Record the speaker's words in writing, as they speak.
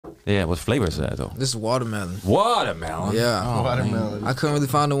Yeah, what flavor is that though? This is watermelon. Watermelon? Yeah. Oh, Watermelon. I couldn't really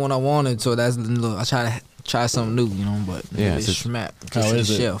find the one I wanted, so that's I try to try something new, you know. But Yeah, it's it's smack. How Kiss to the is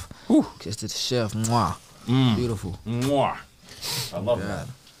it? chef. Whew. Kiss to the chef. Mwah. Beautiful. Mwah. I love God. that.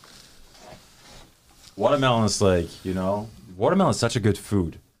 Watermelon is like, watermelon is such a good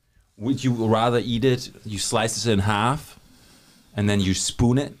food. Would you rather eat it, you slice it in half, and then you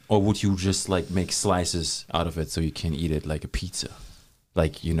spoon it, or would you just like make slices out of it so you can eat it like a pizza?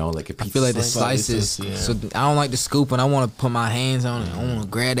 Like, like a pizza. I feel like the slice? slices. Yeah. So I don't like the scoop, and I want to put my hands on it. I want to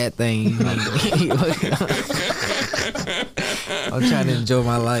grab that thing. I'm trying to enjoy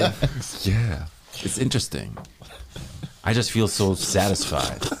my life. Yeah, it's interesting. I just feel so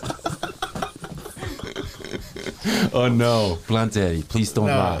satisfied. Oh no, Blunt Daddy, please don't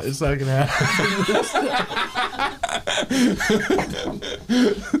No, laugh. it's not gonna happen.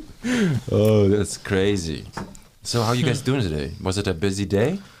 Oh, that's crazy. So how are you guys doing today? Was it a busy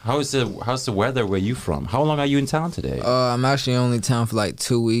day? How's the weather where you from? How long are you in town today? I'm actually only in town for like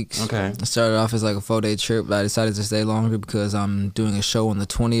 2 weeks. Okay. I started off as like a 4-day trip, but I decided to stay longer because I'm doing a show on the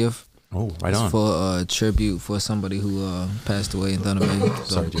 20th. Oh, right It's on. for a tribute for somebody who passed away in Thunder Bay. So,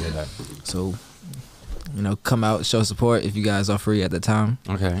 Sorry to hear that. So, come out, show support if you guys are free at the time.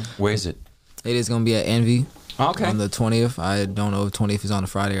 Okay. Where is it? It is going to be at Envy Okay. on the 20th. I don't know if 20th is on a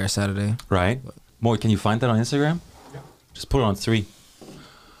Friday or a Saturday. Right. Moy, can you find that on Instagram? Yeah. Just put it on 3.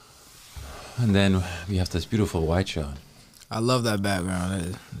 And then we have this beautiful white shot. I love that background. That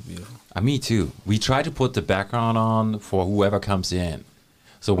is beautiful. Me too. We try to put the background on for whoever comes in.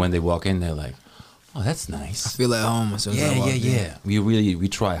 So when they walk in, they're like, oh, that's I nice. feel at home as soon as I walk in. Yeah. We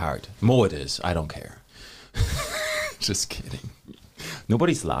try hard. Mo it is. I don't care. Just kidding.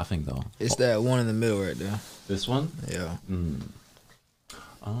 Nobody's laughing though. It's that one in the middle right there. This one? Yeah.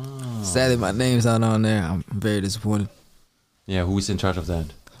 Oh. Sadly, my name's not on there. I'm very disappointed. Yeah, who's in charge of that?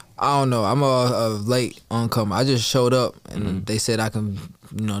 I don't know. I'm a late oncomer. I just showed up and they said I can,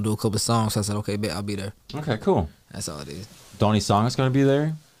 do a couple of songs. So I said, okay, bet I'll be there. Okay, cool. That's all it is. Donnie Song is gonna be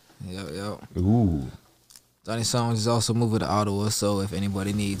there? Yep. Ooh. Donnie Songs is also moving to Ottawa, so if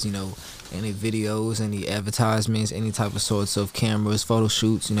anybody needs, any videos, any advertisements, any type of sorts of cameras, photo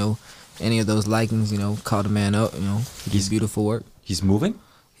shoots, any of those likings, call the man up, he's beautiful work. He's moving?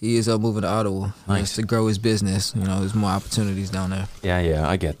 He is moving to Ottawa. Nice. To grow his business. There's more opportunities down there. Yeah,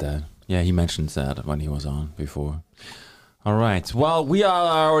 I get that. Yeah, he mentioned that when he was on before. All right. Well, we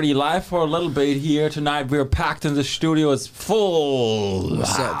are already live for a little bit here tonight. We're packed in the studio. It's full.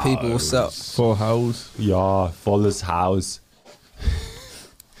 What's up, people? What's up? Full house. Yeah, fullest house.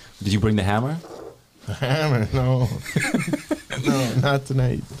 Did you bring the hammer? Hammer, no. No, not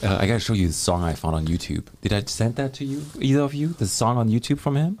tonight. I gotta show you the song I found on YouTube. Did I send that to you? Either of you? The song on YouTube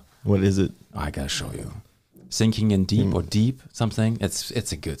from him? What is it? I gotta show you. Sinking in Deep or Deep something.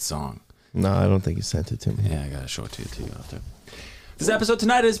 It's a good song. No, I don't think you sent it to me. Yeah, I gotta show it to you after. This episode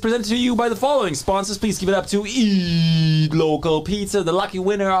tonight is presented to you by the following sponsors. Please give it up to Eat Local Pizza, the lucky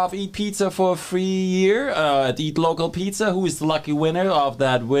winner of Eat Pizza for a free year at Eat Local Pizza. Who is the lucky winner of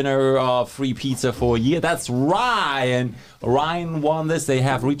that winner of free pizza for a year? That's Ryan. Ryan won this. They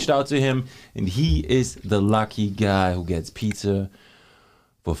have reached out to him, and he is the lucky guy who gets pizza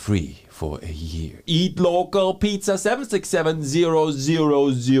for free for a year. Eat Local Pizza,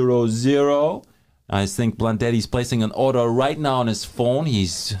 767-0000. I think Blunt Daddy's placing an order right now on his phone.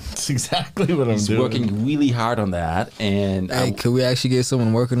 That's exactly what I'm He's doing. working really hard on that. And Hey, could we actually get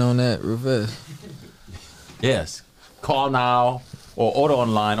someone working on that real fast? yes, call now or order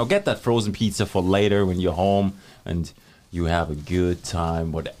online or get that frozen pizza for later when you're home and you have a good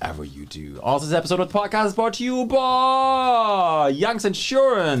time, whatever you do. Also, this episode of the podcast is brought to you by Young's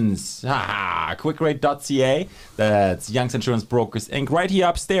Insurance. Quickrate.ca. That's Young's Insurance Brokers Inc. Right here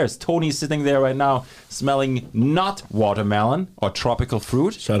upstairs. Tony's sitting there right now, smelling not watermelon or tropical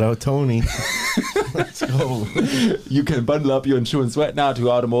fruit. Shout out Tony. Let's go. You can bundle up your insurance right now to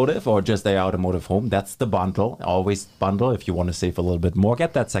automotive or just a automotive home. That's the bundle. Always bundle if you want to save a little bit more.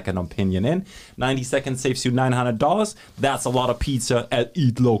 Get that second opinion in. 90 seconds saves you $900. That's a lot of pizza at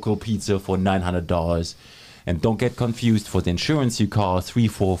Eat Local Pizza for $900. And don't get confused. For the insurance, you call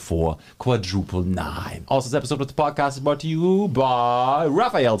 344-999. Also, this episode of the podcast is brought to you by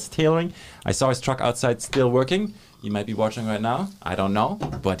Raphael's Tailoring. I saw his truck outside still working. You might be watching right now. I don't know,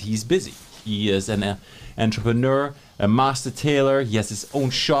 but he's busy. He is an entrepreneur, a master tailor. He has his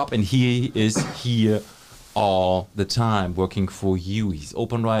own shop, and he is here all the time working for you. He's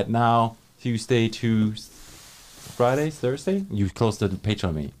open right now, Tuesday to Friday, Thursday. You closed the page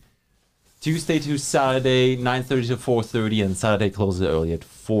on me. Tuesday to Saturday, 9:30 to 4:30, and Saturday closes early at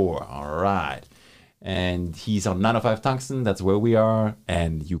 4. All right. And he's on 905 Tungsten. That's where we are.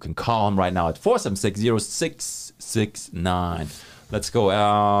 And you can call him right now at 476-0669. Let's go.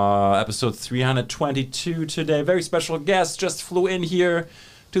 Episode 322 today. Very special guest just flew in here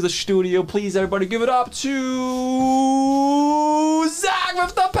to the studio. Please, everybody, give it up to Zach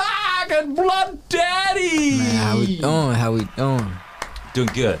with the Pack and Blood Daddy. Man, how we doing? How we doing? Doing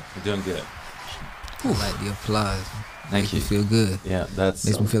good. We're doing good. I like the applause. Thank Makes you. me feel good. Yeah, that's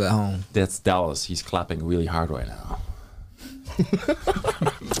Makes me feel at home. That's Dallas. He's clapping really hard right now.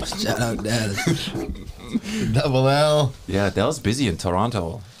 Shout out Dallas. Double L. Yeah, Dallas busy in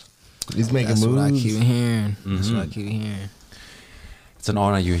Toronto. He's making That's moves. what I keep hearing. That's what I keep hearing. It's an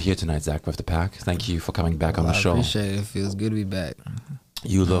honor you're here tonight, Zach with the Pack. Thank you for coming back on the show. I appreciate it. It feels good to be back.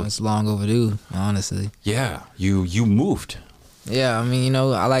 You look, It's long overdue, honestly. yeah. You moved. Yeah, I mean,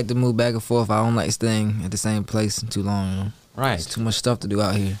 I like to move back and forth. I don't like staying at the same place too long. Right. There's too much stuff to do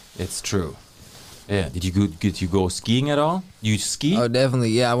out here. It's true. Yeah. Did you go skiing at all? You ski? Oh, definitely.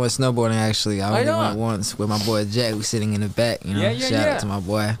 Yeah, I went snowboarding actually. I only yeah. went once with my boy Jack. Was sitting in the back. Yeah. Shout out to my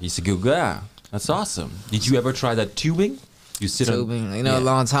boy. He's a good guy. That's awesome. Did you ever try that tubing? You sit Tubing. on. A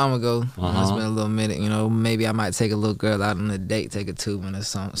long time ago. It's Uh-huh. been a little minute. Maybe I might take a little girl out on a date, take a tubing or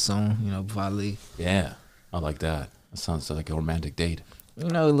something soon. Before I leave. Yeah. I like that. That sounds like a romantic date. A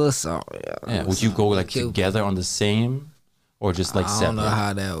little song. Yeah. Would you go like together on the same, or just like I separate? don't know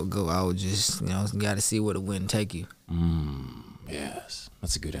how that would go. I would just, you got to see where the wind take you. Yes,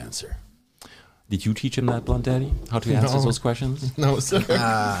 that's a good answer. Did you teach him that, Blunt Daddy? How to answer No. those questions? No, sir.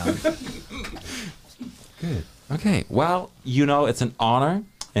 Good. Okay. Well, it's an honor,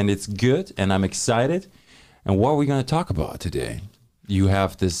 and it's good, and I'm excited. And what are we going to talk about today? You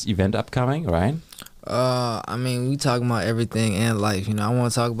have this event upcoming, right? I mean, we talking about everything in life. I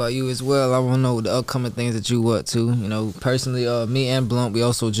want to talk about you as well. I want to know the upcoming things that you up to. Personally, me and Blunt, we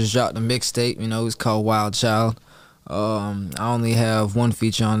also just dropped a mixtape. It's called Wild Child. I only have one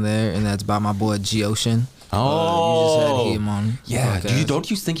feature on there, and that's by my boy G Ocean. You just had him on. Yeah. podcast. Don't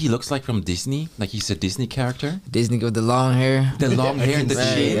you think he looks like from Disney? Like he's a Disney character? Disney with the long hair. The long hair and the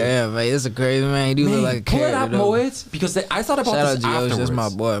Man, shade. yeah, man, it's a crazy man. He do look like a pull character. it up, though. Moet, because I thought about Shout out this G Ocean. afterwards. That's my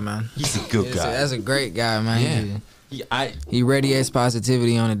boy, man. He's a good guy. That's a great guy, man. Yeah. He radiates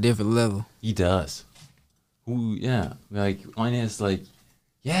positivity on a different level. He does. Ooh, yeah. Like, on his, like,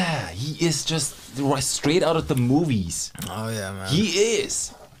 yeah, he is just straight out of the movies. Oh yeah, man. He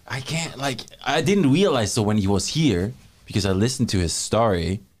is. I didn't realize so when he was here because I listened to his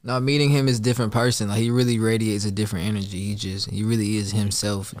story. No, meeting him is a different person. Like, he really radiates a different energy. He really is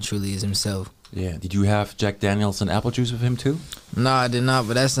himself. Truly is himself. Yeah. Did you have Jack Daniels and apple juice with him too? No, I did not.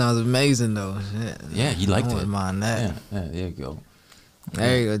 But that sounds amazing, though. Yeah, he liked I it. wouldn't mind that. Yeah, there you go.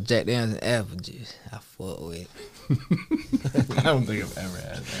 There you go, Jack Daniels and apple juice. I fuck with. I don't think I've ever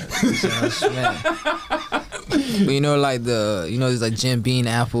had that. But like there's like Jim Beam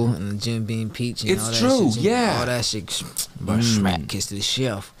apple and the Jim Beam peach. And It's all that true, shit, yeah. All that shit. But smack, kiss to the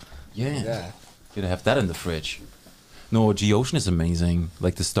shelf. Yeah. Gotta have that in the fridge. No, G Ocean is amazing.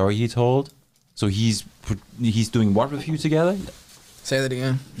 Like the story he told. So he's doing what with you together? Say that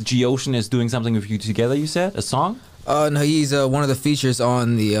again. G Ocean is doing something with you together. You said a song. No, he's one of the features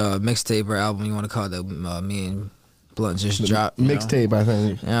on the mixtape or album you want to call it that me and Blunt just dropped. Mixtape, I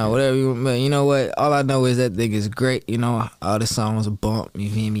think. Yeah, whatever. You know what? All I know is that thing is great. All the songs a bump. You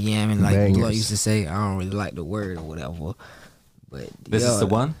feel me? Yamming like Bangers. Blunt used to say. I don't really like the word or whatever. But This is the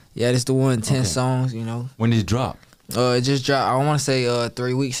one. Yeah, this is the one. 10 Okay. songs. When did it drop? It just dropped. I want to say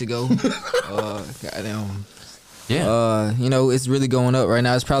 3 weeks ago. Goddamn. Yeah. It's really going up right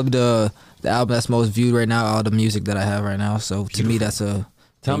now. It's probably the album that's most viewed right now. All the music that I have right now. So to me, that's a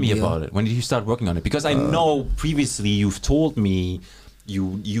Tell big me deal. about it. When did you start working on it? Because I know previously you've told me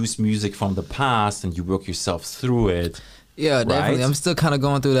you use music from the past and you work yourself through it. Yeah, definitely. Right? I'm still kind of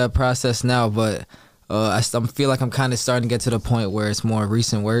going through that process now, but I feel like I'm kind of starting to get to the point where it's more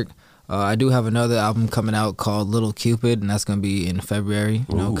recent work. I do have another album coming out called Little Cupid, and that's going to be in February,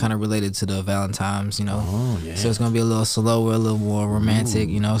 Ooh. kind of related to the Valentine's, Oh, yeah. So it's going to be a little slower, a little more romantic,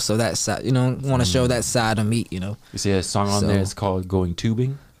 so that side, want to show that side of me, You see a song on So- there, it's called Going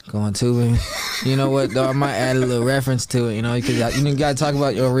Tubing. Going tubing. You know what, though? I might add a little reference to it, because you got to talk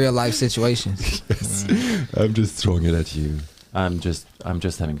about your real life situations. I'm just throwing it at you. I'm just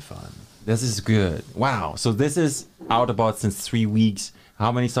having fun. This is good. Wow. So this is out about since 3 weeks.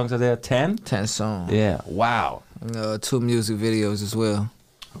 How many songs are there? 10? 10 songs. Yeah. Wow. 2 music videos as well.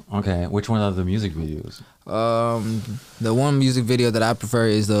 Okay. Which one are the music videos? The one music video that I prefer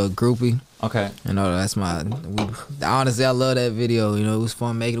is the Groupie. Okay. That's honestly, I love that video. It was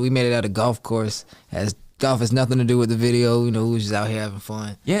fun making it. We made it at a golf course. Has golf has nothing to do with the video. You know, we was just out here having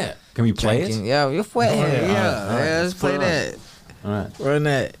fun. Yeah. Can we play Drinking. it? Yeah, we'll play it. Oh, yeah. Yeah, All right. yeah, let's play put it that. All right. Run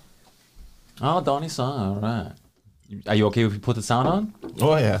that. Oh, Donnie's song. All right. Are you okay if we put the sound on?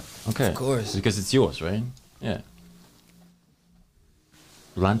 Oh yeah. Okay. Of course. Because it's yours, right? Yeah.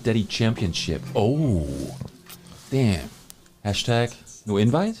 Blunt Daddy Championship. Oh. Damn. Hashtag no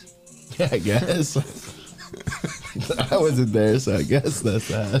invite? Yeah, I guess. I wasn't there, so I guess that's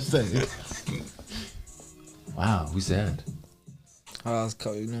the hashtag. Wow, who's that? Oh, I was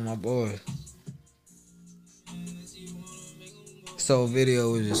calling, you know, my boy. So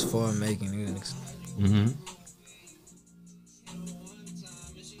video was just fun making. Mm-hmm.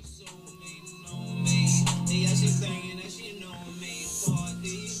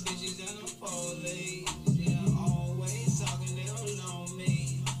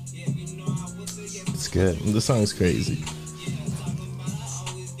 It's good. The song's crazy.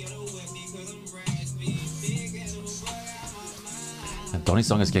 And Donnie's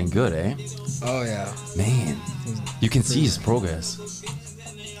song is getting good, eh? Oh yeah, Man, you can see his progress.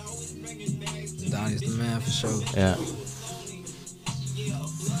 Donnie's the man for sure. Yeah.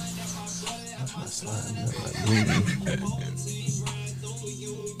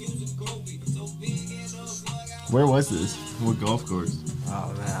 Where was this? What golf course?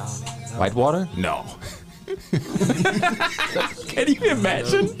 Oh man, I don't even know. Whitewater? No. Can you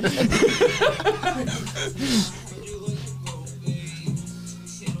imagine?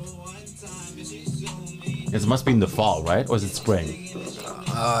 It must be in the fall, right? Or is it spring?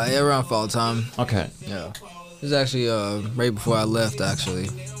 Yeah, around fall time. Okay. Yeah, it was actually right before I left actually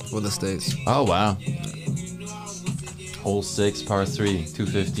for the States. Oh, wow. Hole 6, par 3,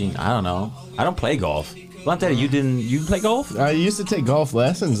 215. I don't know. I don't play golf. Blunt Daddy, you play golf? I used to take golf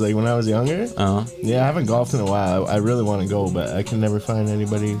lessons like when I was younger. Yeah, I haven't golfed in a while. I really want to go, but I can never find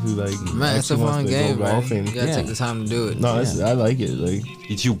anybody who like. Man, it's a actually wants fun to go game, man. golfing. You gotta Yeah. take the time to do it. No, Yeah. I like it. Like,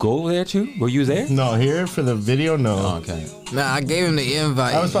 Did you go there too? Were you there? no, here for the video, no. Oh, okay. Man, I gave him the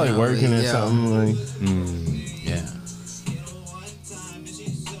invite. I was probably you know, working or yeah. something. Like, Yeah.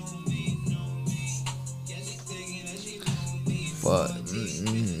 But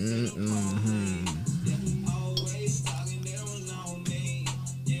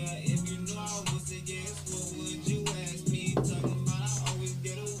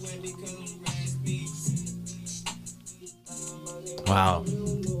Wow.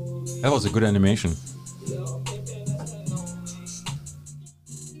 That was a good animation.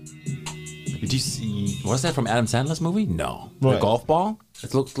 Did you see? Was that from Adam Sandler's movie? No. The What? golf ball?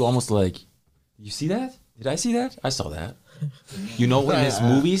 It looked almost like. You see that? Did I see that? I saw that. You know, in his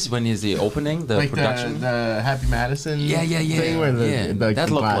movies, when is the opening, the like production? the Happy Madison Yeah. thing where the, like, that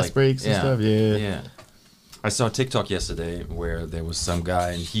the looked glass like breaks and stuff. Yeah. I saw a TikTok yesterday where there was some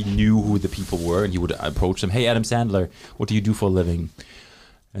guy and he knew who the people were and he would approach them. Hey, Adam Sandler, what do you do for a living?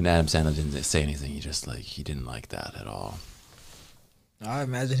 And Adam Sandler didn't say anything. He didn't like that at all. I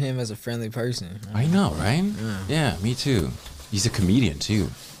imagine him as a friendly person. I know, right? Yeah, me too. He's a comedian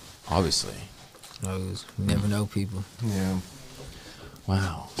too, obviously. You never know people. Yeah.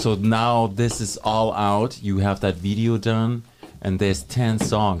 Wow. So now this is all out. You have that video done and there's 10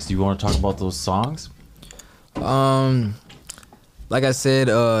 songs. Do you want to talk about those songs? Like I said,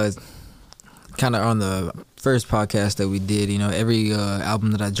 kind of on the first podcast that we did, you know, every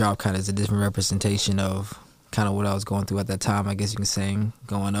album that I drop kind of is a different representation of kind of what I was going through at that time, I guess you can say,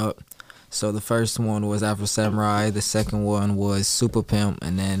 going up. So the first one was Afro Samurai, the second one was Super Pimp,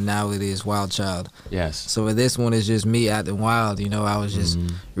 and then now it is Wild Child. Yes. So this one is just me acting wild, you know, I was just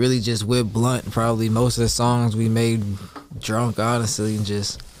really just with Blunt, probably most of the songs we made drunk, honestly, and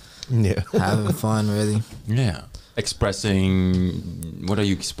just having fun, really. Yeah. Expressing, what are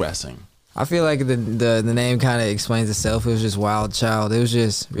you expressing? I feel like the name kind of explains itself. It was just Wild Child. It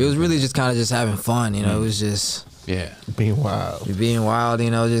was really just kind of just having fun, you know. It was just Being wild. being wild, you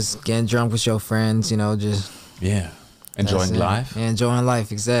know, just getting drunk with your friends, you know, just Enjoying life. Yeah, enjoying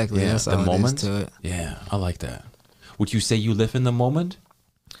life, exactly. Yeah, That's the all moment. it is to it. Yeah, I like that. Would you say you live in the moment?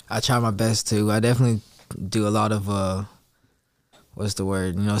 I try my best to. I definitely do a lot of what's the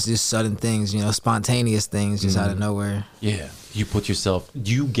word? You know, it's just sudden things, you know, spontaneous things, just out of nowhere. Yeah. You put yourself.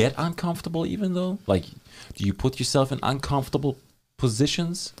 Do you get uncomfortable even though? Like, do you put yourself in uncomfortable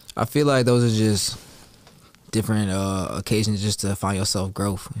positions? I feel like those are just different occasions just to find yourself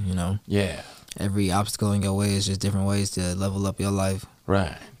growth, you know. Yeah. Every obstacle in your way is just different ways to level up your life.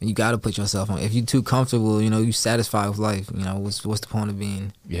 Right. And you got to put yourself on. If you're too comfortable, you know, you satisfied with life, you know, what's the point of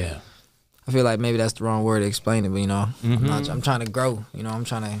being? Yeah. I feel like maybe that's the wrong word to explain it, but, you know, I'm trying to grow, you know, I'm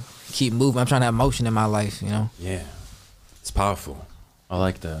trying to keep moving. I'm trying to have motion in my life, you know. Yeah. It's powerful. I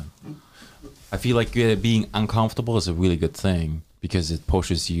like that. I feel like being uncomfortable is a really good thing because it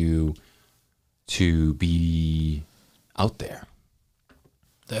pushes you to be out there.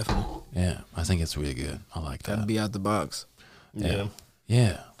 Definitely. Yeah, I think it's really good. I like that. Gotta be out the box. Yeah.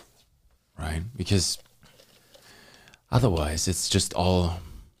 Yeah. Right? Because otherwise it's just all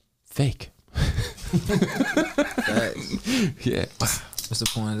fake. Yeah. What's the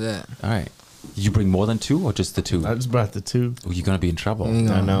point of that? All right. Did you bring more than 2 or just the 2? I just brought the 2. Oh, you're going to be in trouble. You ain't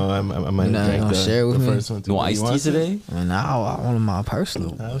I gonna- know. I might You're not drink gonna share with the me? first one. No You iced want tea some? today? Man, I want my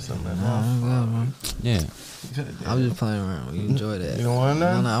personal. Have some, man. Man. Yeah. I was just playing around. You enjoy that. You don't want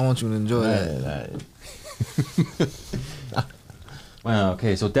none? No, I want you to enjoy that. Alright. Well,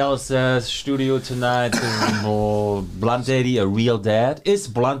 okay, so Dallas says, studio tonight, Blunt Daddy a real dad? Is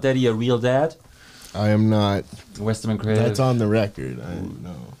Blunt Daddy a real dad? I am not. Westerman Creative. That's on the record. I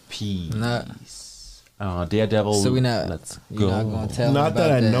know. Peace. Not- Daredevil. So we not. Let's You're go. not gonna tell him Not about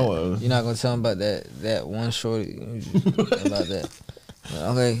that I know of. You're not gonna tell him about that one shorty about that.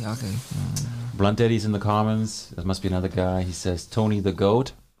 Okay. Blunt Daddy's in the comments. There must be another guy. He says, Tony the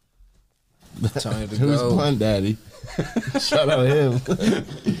Goat. Tony the Who's Goat. Blunt Daddy? Shout out him.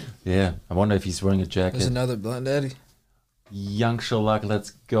 Yeah, I wonder if he's wearing a jacket. There's another Blunt Daddy. Young Sherlock,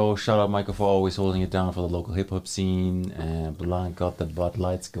 let's go. Shout out Michael for always holding it down for the local hip hop scene. And Blunt got the Bud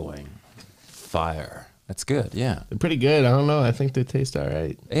Lights going. Fire. That's good, yeah. They're pretty good. I don't know. I think they taste all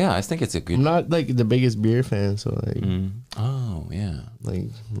right. Yeah, I think it's a good. I'm not like the biggest beer fan, so like, Oh, yeah. like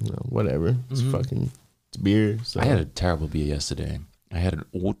whatever. It's fucking it's beer. So I had a terrible beer yesterday. I had an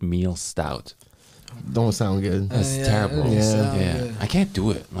oatmeal stout. don't sound good. That's Yeah, terrible. it doesn't sound Yeah, good. I can't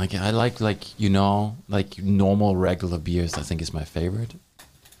do it. Like I like normal regular beers. I think is my favorite.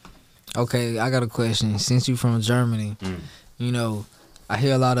 Okay, I got a question. Since you from Germany, you know, I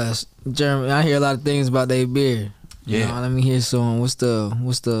hear a lot of things about their beer. You Yeah. know, let me hear some. What's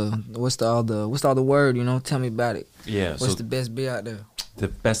all the word? You know, tell me about it. Yeah. What's the best beer out there? The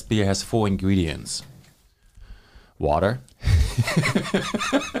best beer has 4 ingredients. Water.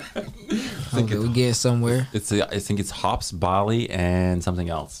 Okay, we get somewhere. I think it's hops, barley, and something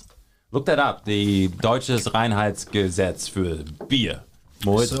else. Look that up. The Deutsches Reinheitsgesetz für Bier.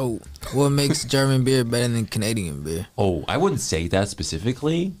 Malt. So, what makes German beer better than Canadian beer? Oh, I wouldn't say that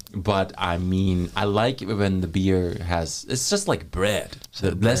specifically, but I mean, I like when the beer has. It's just like bread.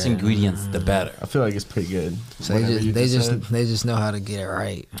 The less ingredients, the better. I feel like it's pretty good. So Whatever you they said. just know how to get it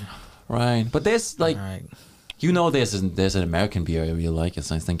right. Right. But there's like, Right. you know, there's an American beer I really like. I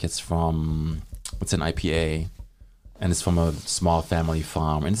think it's from, it's an IPA, and it's from a small family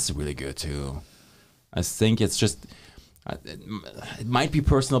farm, and it's really good too. I think it's just. It might be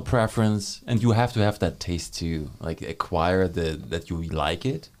personal preference, and you have to have that taste to like acquire that you like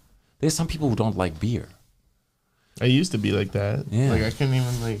it. There's some people who don't like beer. I used to be like that. Yeah. Like I couldn't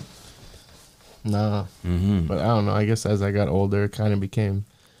even like. Nah. But I don't know. I guess as I got older, it kind of became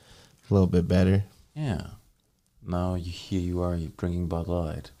a little bit better. Yeah. Now you are drinking Bud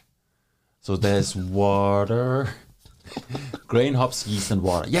Light. So there's water, grain, hops, yeast, and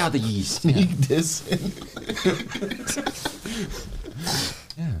water. Yeah, the yeast. Yeah, Sneak this in.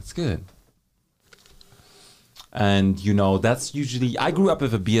 yeah, it's good. And you know, that's usually. I grew up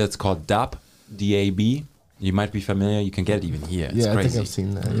with a beer. It's called DAB, D-A-B. You might be familiar. You can get it even here. It's Yeah, I crazy. think I've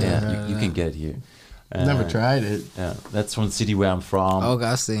seen that. Yeah, you can get it here. Never tried it. Yeah, that's from the city where I'm from. Okay,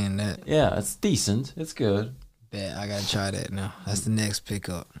 I seen that. Yeah, it's decent. It's good. Bet I gotta try that now. That's the next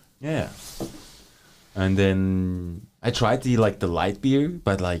pickup. Yeah. And then I tried the light beer,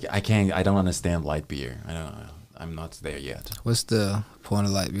 but like I don't understand light beer. I'm not there yet. What's the point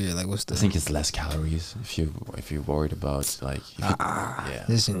of light beer? Like, what's the? I think it's less calories if you're worried about like yeah.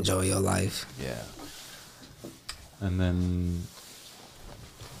 Just enjoy your life. Yeah. And then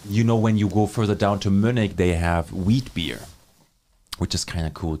you know when you go further down to Munich, they have wheat beer, which is kind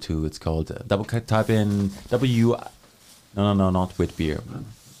of cool too. It's called type in W. No, not wheat beer.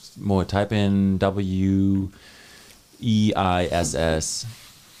 More type in WEISS.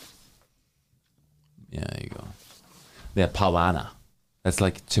 Yeah, there you go. They're Paulaner. That's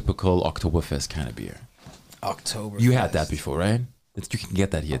like typical Oktoberfest kind of beer. October. You had that before, right? You can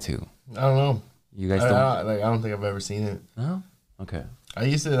get that here too. I don't know. You guys I don't? don't think I've ever seen it. No? Okay. I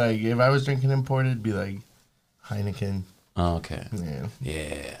used to like if I was drinking imported, it'd be like Heineken. Oh, okay. Yeah.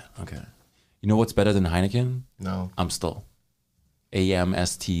 Yeah. Okay. You know what's better than Heineken? No. Amstel.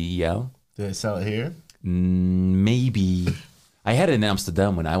 AMSTEL. Do they sell it here? Maybe. I had it in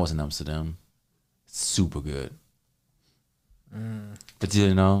Amsterdam when I was in Amsterdam. Super good. But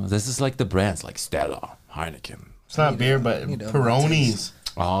you know, this is like the brands like Stella, Heineken. It's not beer, but you know, Peronis.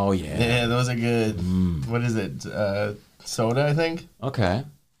 Oh yeah. Yeah, those are good. What is it? Soda, I think. Okay.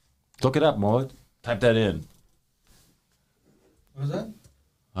 Look it up, Maud. Type that in. What was that?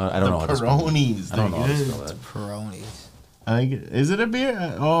 I don't know how to spell it. Peronis. I don't know how to spell that. Peronis. Is it a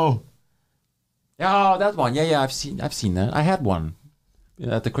beer? Oh. Oh, that one. Yeah. I've seen that. I had one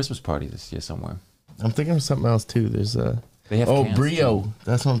at the Christmas party this year somewhere. I'm thinking of something else too. There's They have cans, Brio. too.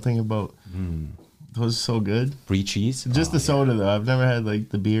 That's what I'm thinking about. Those are so good. Brie cheese. Just the soda though. I've never had like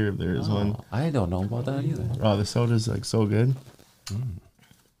the beer if there is one. I don't know about that either. Oh, the soda's like so good.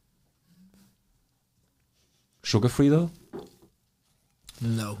 Sugar free though.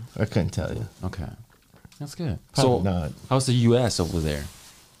 No. I couldn't tell you. Okay, that's good. Probably not. How's the U.S. over there?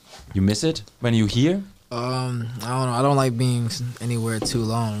 You miss it when you here? I don't know. I don't like being anywhere too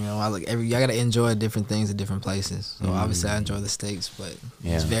long. You know, I gotta enjoy different things at different places. So obviously, I enjoy the States, but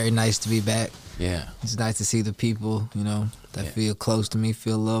it's very nice to be back. Yeah, it's nice to see the people, you know, that feel close to me,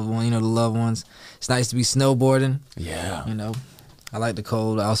 feel loved one. You know, the loved ones. It's nice to be snowboarding. Yeah, you know, I like the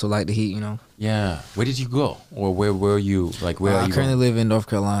cold. I also like the heat. You know. Yeah. Where did you go, or where were you? Like where are you? I currently live in North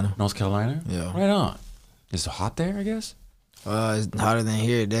Carolina. North Carolina. Yeah. Right on. Is it hot there? I guess. It's hotter than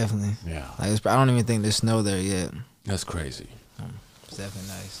here, definitely. Yeah. Like I don't even think there's snow there yet. That's crazy. It's definitely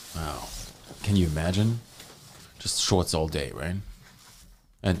nice. Wow. Can you imagine? Just shorts all day, right?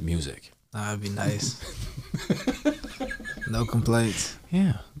 And music. That'd be nice. No complaints.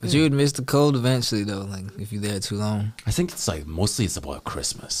 Yeah. But you would miss the cold eventually, though. Like if you're there too long. I think it's like mostly it's about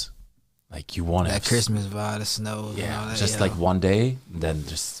Christmas. Like you want that Christmas vibe, the snow. Yeah. And all that, just like one day, then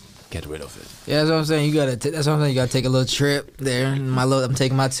just get rid of it. Yeah, that's what I'm saying. That's what I'm saying. You gotta take a little trip there. I'm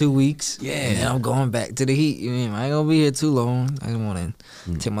taking my 2 weeks. Yeah. And then I'm going back to the heat. You know, I ain't gonna be here too long. I just want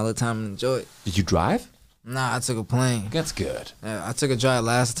to take my little time and enjoy it. Did you drive? Nah, I took a plane. That's good. Yeah, I took a drive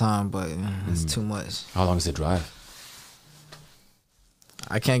last time, but it's too much. How long does it drive?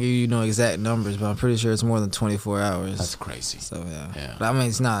 I can't give you no exact numbers, but I'm pretty sure it's more than 24 hours. That's crazy. So yeah. But I mean,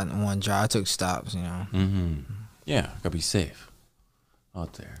 it's not one drive. I took stops, you know. Yeah, gotta be safe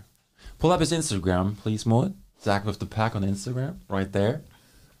out there. Pull up his Instagram, please, Maud. ZakwithdaPack on Instagram, right there.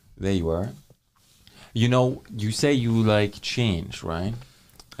 There you are. You know, you say you like change, right?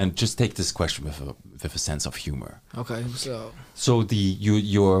 And just take this question with a sense of humor. Okay, so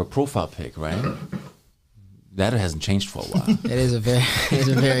your profile pic, right? That hasn't changed for a while. It's a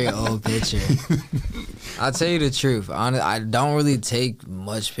very old picture. I'll tell you the truth. I don't really take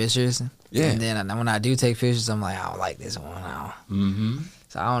much pictures. Yeah. And then when I do take pictures, I'm like, I don't like this one now.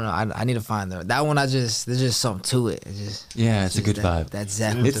 So I don't know. I need to find that one. There's just something to it. It's a good vibe. That's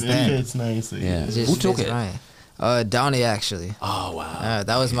ZakwithdaPack. It's nice. Yeah. Who took it? Right. Donnie, actually. Oh, wow.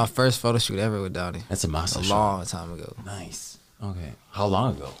 That was my first photo shoot ever with Donnie. That's a master shot. A long time ago. Nice. Okay. How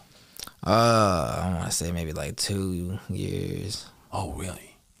long ago? I want to say maybe like 2 years. Oh,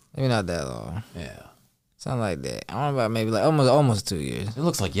 really? Maybe not that long. Yeah. Something like that. I don't know about maybe like almost 2 years. It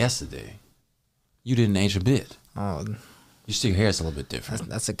looks like yesterday. You didn't age a bit. Oh. Your hair is a little bit different.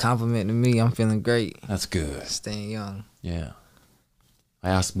 That's a compliment to me. I'm feeling great. That's good. Staying young. Yeah.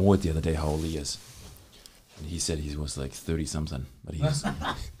 I asked Mort the other day how old he is. And he said he was like 30-something. But he's...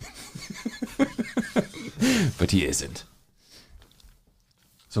 but he isn't.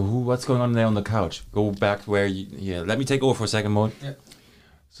 So what's going on there on the couch? Go back where you... Yeah, let me take over for a second, Mort. Yeah.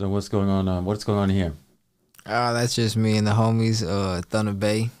 So what's going on here? That's just me and the homies, Thunder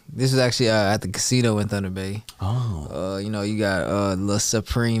Bay. This is actually at the casino in Thunder Bay. Oh. You know, you got a little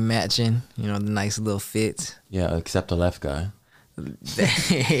Supreme matching, you know, the nice little fits. Yeah, except the left guy.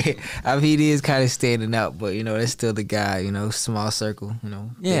 I mean, he is kind of standing out, but, you know, that's still the guy, you know, small circle, you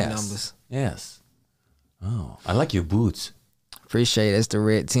know, big numbers. Yes. Oh, I like your boots. Appreciate it. It's the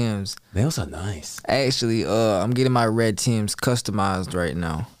red Tims. Those are nice. Actually, I'm getting my red Tims customized right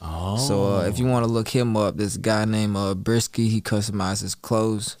now. Oh. So if you want to look him up, there's a guy named Brisky. He customizes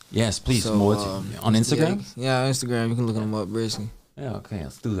clothes. Yes, please. So, More on Instagram? Yeah, on Instagram. You can look him up, Brisky. Yeah, okay.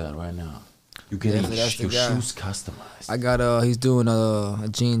 Let's do that right now. You getting your shoes customized. I got he's doing a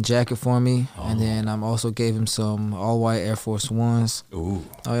jean jacket for me, and then I'm also gave him some all white Air Force Ones. Ooh.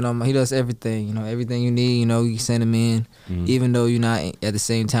 Oh, you know, he does everything. You know, everything you need. You know, you send him in, even though you're not at the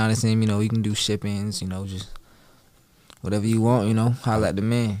same town as him. You know, you can do shippings. You know, just whatever you want. You know, holla at the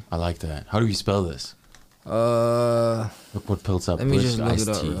man. I like that. How do you spell this? Look what pills up. Let me just look it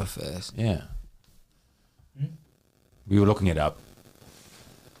up real fast. Yeah. We were looking it up.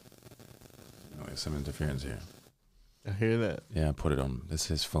 Some interference here. I hear that. Yeah, put it on. This is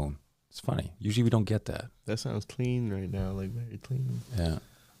his phone. It's funny. Usually we don't get that. That sounds clean right now, like very clean. Yeah,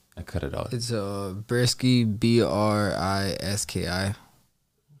 I cut it out. It's Brisky, BRISKI,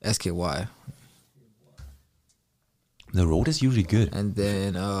 SKY. The road is usually good. And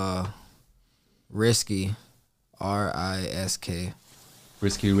then Risky, RISK.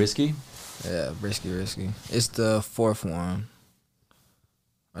 Risky. Yeah, risky. It's the fourth one.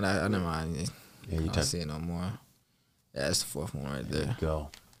 But I never mind. Yeah, you don't see it no more. Yeah, it's the fourth one right there. Go.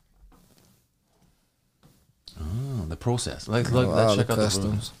 Oh, the process. Let's check out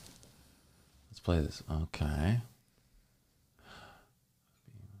customs. Let's play this. Okay.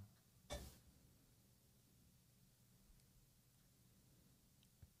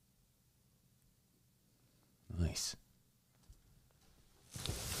 Nice.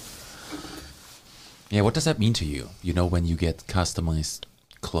 Yeah, what does that mean to you? You know, when you get customized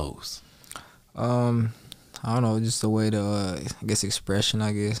clothes. I don't know, just a way to, I guess, expression,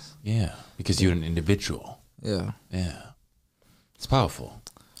 I guess. Yeah, because you're an individual. Yeah. It's powerful.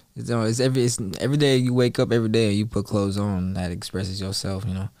 It's every day you wake up every day and you put clothes on that expresses yourself,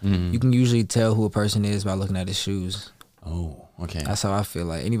 you know. You can usually tell who a person is by looking at his shoes. Oh, okay. That's how I feel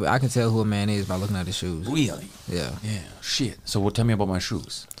like. I can tell who a man is by looking at his shoes. Really? Yeah. Shit. So tell me about my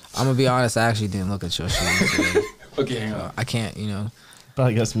shoes. I'm gonna be honest, I actually didn't look at your shoes. Okay, hang on. I can't, you know.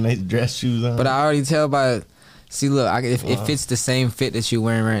 Probably got some nice dress shoes on. But I already tell by, see, look, if it fits the same fit that you're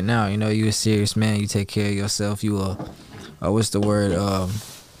wearing right now, you know, you're a serious man. You take care of yourself. You what's the word?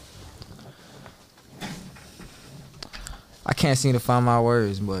 I can't seem to find my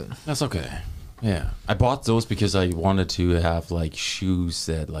words, but that's okay. Yeah, I bought those because I wanted to have like shoes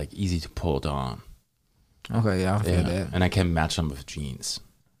that like easy to put on. Okay, yeah, I feel that. And I can match them with jeans.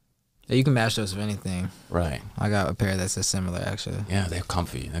 Yeah, you can match those with anything. Right. I got a pair that's similar, actually. Yeah, they're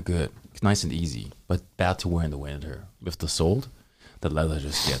comfy. They're good. It's nice and easy, but bad to wear in the winter. With the sole, the leather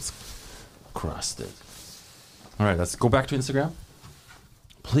just gets crusted. All right, let's go back to Instagram,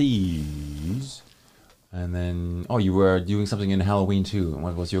 please. And then, you were doing something in Halloween too.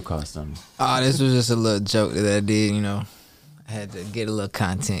 What was your costume? This was just a little joke that I did, you know. I had to get a little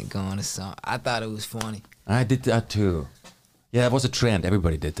content going or something. I thought it was funny. I did that too. Yeah, that was a trend.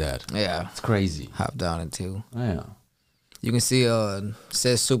 Everybody did that. Yeah. It's crazy. Hopped on it too. Yeah. You can see,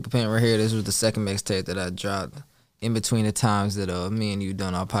 says Super Pimp right here. This was the second mixtape that I dropped in between the times that me and you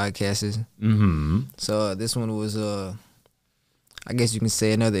done our podcasts. Mm-hmm. So this one was, I guess you can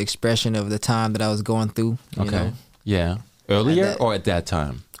say, another expression of the time that I was going through. You know? Yeah. Earlier or at that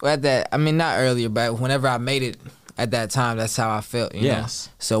time? Well, not earlier, but whenever I made it at that time, that's how I felt. You know?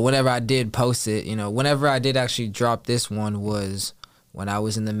 So whenever I did post it, you know, whenever I did actually drop this one was when I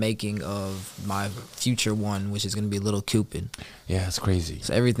was in the making of my future one, which is going to be Little Cupid. Yeah, it's crazy.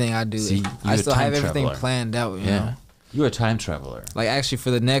 So everything I do, I still have everything planned out, you know? You're a time traveler. Like, actually, for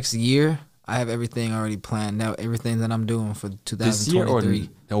the next year, I have everything already planned out. Everything that I'm doing for 2023. This year or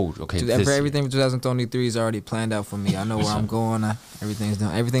Everything for 2023 is already planned out for me. I know where I'm going. Everything's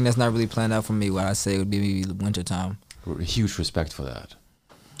done. Everything that's not really planned out for me, what I say would be wintertime. Huge respect for that.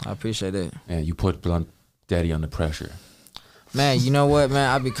 I appreciate it. Yeah, you put Blunt Daddy under pressure. Man, you know what, man?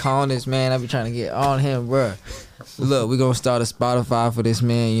 I be calling this man. I be trying to get on him, bruh. Look, we gonna start a Spotify for this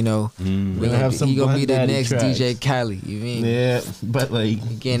man. You know, he gonna be the next tracks. DJ Khaled. You mean? Yeah, but like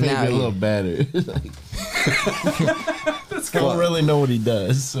maybe a little better. I don't really know what he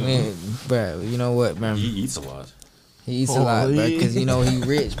does. So. Man, bruh, you know what, man? He eats a lot. He eats a lot, bruh, because you know he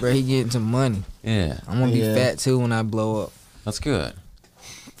rich, bruh. He getting some money. Yeah, I'm gonna be fat too when I blow up. That's good.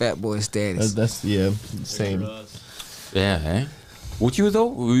 Fat boy status. That's same. Yeah, eh? Would you though?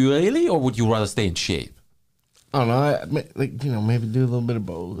 Really, or would you rather stay in shape? I don't know. Maybe do a little bit of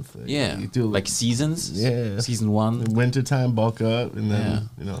both. Like seasons. Yeah, season 1. Wintertime, bulk up, and then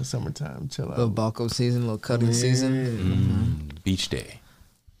summertime, chill out. Little bulk up season, little cutting season. Beach day,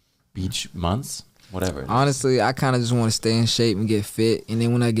 beach months, whatever. Honestly, I kind of just want to stay in shape and get fit, and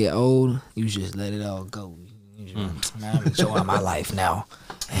then when I get old, you just let it all go. Man, I'm enjoying my life now.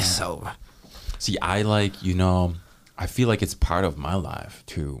 It's over. See, I feel like it's part of my life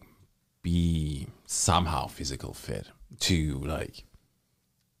to be somehow physical fit, to like,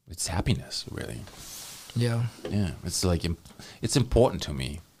 it's happiness, really. Yeah. Yeah, it's like, it's important to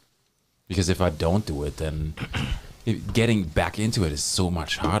me, because if I don't do it, then getting back into it is so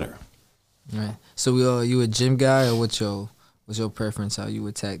much harder. Right. So you a gym guy, or what's your preference? How you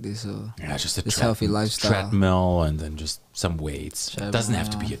attack this? Just this healthy lifestyle. Treadmill, and then just some weights. It doesn't have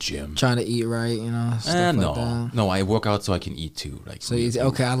to be a gym. Trying to eat right, you know. Stuff like that. No. I work out so I can eat too. Like so really,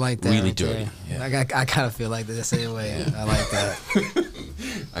 okay, I like that. Really right dirty. Yeah. Like I kind of feel like the same way. Yeah. I like that.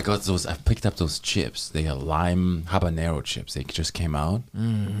 I got those. I picked up those chips. They are lime habanero chips. They just came out,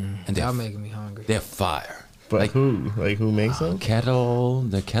 and they're making me hungry. They're fire. But who makes them?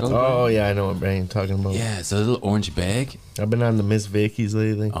 The kettle. Oh yeah, I know what brand you're talking about. Yeah, it's a little orange bag. I've been on the Miss Vicky's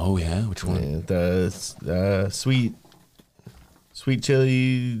lately. Oh yeah, which one? Yeah, the sweet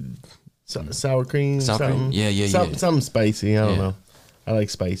chili sour cream. Sour cream. Yeah. Something spicy. I don't know. I like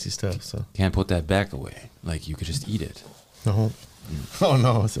spicy stuff. So Can't put that back away. Like you could just eat it. no. Oh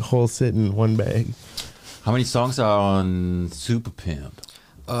no, it's a whole sit in one bag. How many songs are on Super Pimp?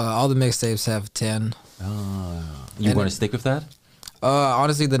 All the mixtapes have 10. You want to stick with that?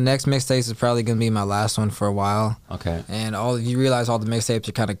 Honestly, the next mixtapes is probably gonna be my last one for a while. Okay. And you realize all the mixtapes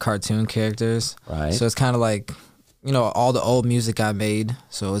are kind of cartoon characters, Right. So it's kind of like, all the old music I made.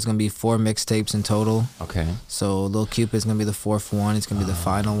 So it's gonna be 4 mixtapes in total. Okay. So Lil Cupid's gonna be the 4th one. It's gonna be the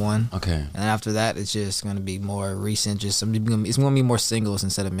final one. Okay. And after that, it's just gonna be more recent. It's gonna be more singles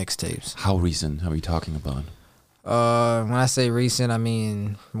instead of mixtapes. How recent are we talking about? When I say recent, I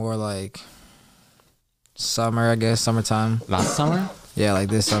mean more like summer, I guess, summertime. Last summer? Yeah, like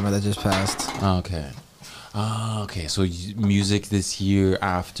this summer that just passed. Okay. Okay. So music this year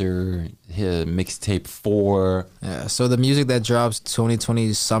after mixtape 4. Yeah, so the music that drops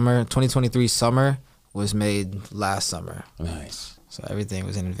 2023 summer was made last summer. Nice. So everything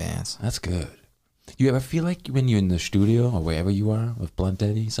was in advance. That's good. You ever feel like when you're in the studio or wherever you are with Blunt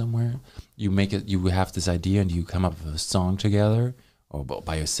Daddy somewhere, you have this idea and you come up with a song together or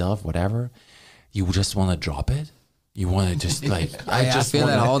by yourself, whatever. You just want to drop it. You want to just like I feel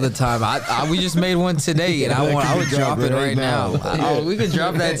that all the time. We just made one today, and I would drop it right now. We could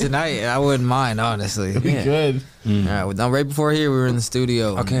drop that tonight, and I wouldn't mind, honestly. It'd be good. All right, well, right before here, we were in the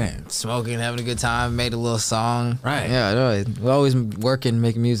studio. Okay. Smoking, having a good time, made a little song. Right. Yeah, no, we're always working,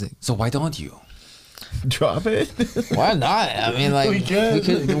 making music. So why don't you? Drop it. Why not? I mean, like, We could.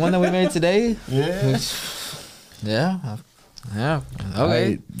 the one that we made today? Yeah. Yeah. Yeah. Okay. All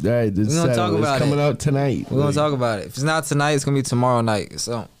right. This We're gonna talk about coming it. out tonight. We're going to talk about it. If it's not tonight, it's going to be tomorrow night.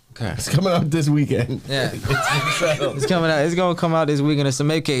 So, Okay. It's coming out this weekend. yeah. It's coming out. It's going to come out this weekend. So,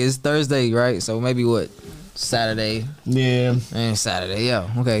 maybe it's Thursday, right? So, maybe what? Saturday. Yeah. And Saturday. Yeah.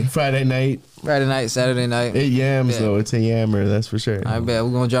 Okay. Friday night. Friday night, Saturday night. It yams Yeah. though. It's a yammer. That's for sure. I bet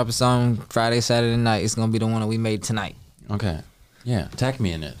we're going to drop a song Friday, Saturday night. It's going to be the one that we made tonight. Okay. Yeah. Tag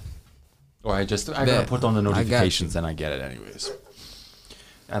me in it. Or I gotta Bet. put on the I got notifications and I get it anyways.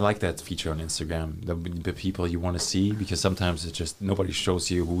 I like that feature on Instagram, the people you want to see, because sometimes it's just nobody shows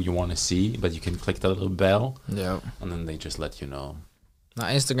you who you want to see, but you can click the little bell Yeah. and then they just let you know. Now,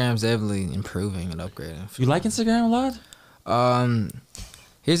 Instagram's definitely improving and upgrading. You like Instagram a lot?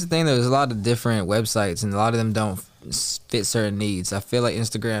 Here's the thing, though. There's a lot of different websites, and a lot of them don't fit certain needs. I feel like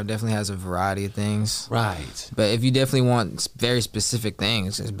Instagram definitely has a variety of things. Right. But if you definitely want very specific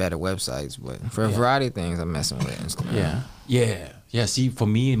things, it's better websites. But for a variety of things, I'm messing with Instagram. Yeah. Yeah. Yeah. See, for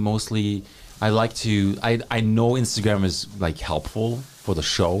me, mostly, I like to. I know Instagram is like helpful for the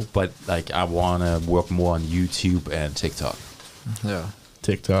show, but like I want to work more on YouTube and TikTok. Yeah.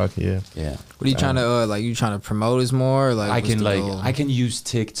 TikTok. Yeah. Yeah. What are you trying to like? You trying to promote us more? Or, like I what's can the goal? I can use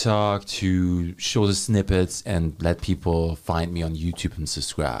TikTok to show the snippets and let people find me on YouTube and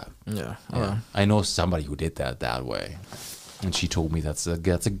subscribe. Yeah. Yeah. I know somebody who did that way, and she told me that's a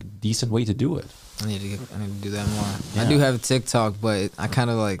decent way to do it. I need to do that more. Yeah. I do have TikTok, but I kind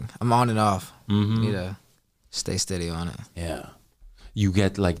of like I'm on and off. Mm-hmm. Need to stay steady on it. Yeah. You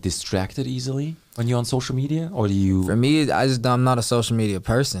get like distracted easily when you're on social media, or do you? For me, I'm not a social media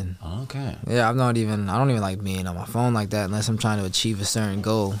person. Okay. Yeah, I don't even like being on my phone like that unless I'm trying to achieve a certain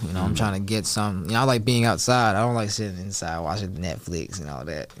goal. You know, I'm trying to get some. You know, I like being outside. I don't like sitting inside watching Netflix and all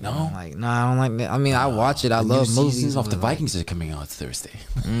that. You No? know, like I don't like that. I mean, I watch it. I The love new movies. seasons of the but, like, Vikings are coming out Thursday.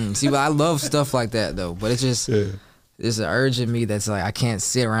 See, but I love stuff like that though. But it's just there's an urge in me that's like I can't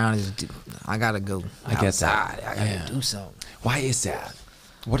sit around. And just I gotta go I get outside. that. I gotta Yeah. do something. Why is that?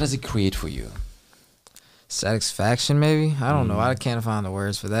 What does it create for you? Satisfaction, maybe. I don't know. I can't find the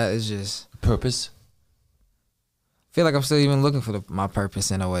words for that. It's just Purpose? I feel like I'm still even looking for my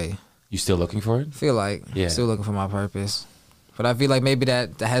purpose in a way. You still looking for it? I feel like Yeah. still looking for my purpose. But I feel like maybe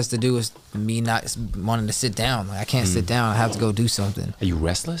that has to do with me not wanting to sit down. Like I can't sit down. I have to go do something. Are you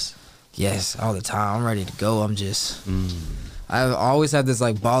restless? Yes, all the time. I'm ready to go. I'm just I always have this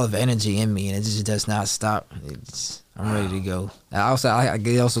like ball of energy in me, and it just does not stop. I'm ready to go. I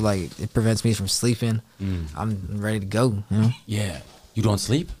also like it prevents me from sleeping. I'm ready to go. You know? Yeah. You don't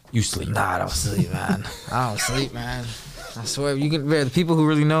sleep? You sleep. Nah, I don't sleep, man. I don't sleep, man. I swear, the people who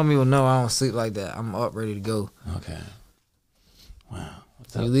really know me will know I don't sleep like that. I'm up, ready to go. Okay. Wow.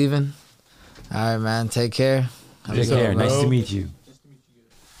 What's You up? leaving? All right, man. Take care. Take care. Nice to meet you.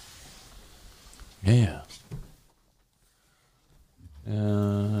 Yeah.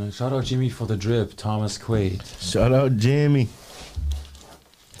 Shout out Jimmy for the drip. Thomas Quaid. Shout out Jimmy.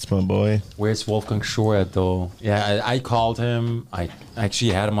 It's my boy. Where's Wolfgang Schor at though? Yeah, I called him. I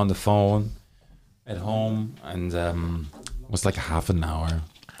actually had him on the phone at home, and it was like half an hour.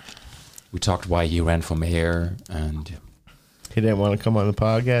 We talked why he ran for mayor, and He didn't want to come on the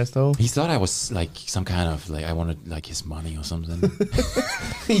podcast though. He thought I was like some kind of like I wanted like his money or something.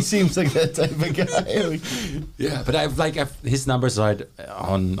 He seems like that type of guy. Yeah, but his numbers are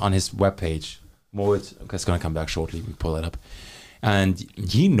on his webpage. It's gonna come back shortly. We pull it up, and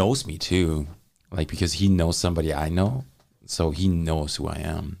he knows me too, like because he knows somebody I know, so he knows who I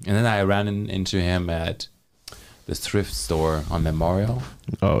am. And then I ran into him at the thrift store on Memorial.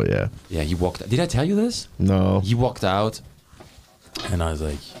 Oh yeah. Yeah, he walked. Did I tell you this? No. He walked out. And I was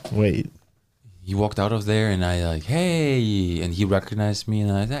like, wait. He walked out of there, and I like, hey, and he recognized me,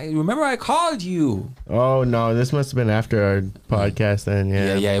 and I was like, remember I called you. Oh no, this must have been after our podcast then.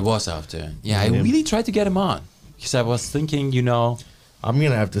 Yeah, it was after. Yeah, I really tried to get him on because I was thinking, I'm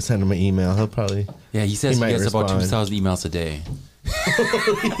gonna have to send him an email. He'll probably. Yeah, he says he gets about 2,000 emails a day.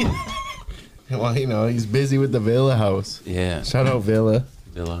 Well, he's busy with the Villa house. Yeah. Shout out Villa.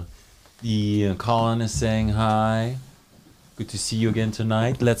 The Colin is saying hi. Good to see you again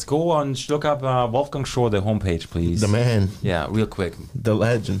tonight. Let's go on. Look up Wolfgang Shore, the homepage, please. The man. Yeah, real quick. The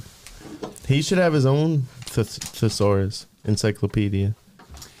legend. He should have his own thesaurus encyclopedia.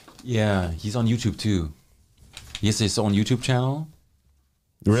 Yeah, he's on YouTube too. He has his own YouTube channel.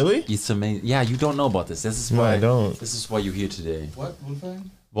 Really? It's amazing. Yeah, you don't know about this. This is why I don't. This is why you're here today. What?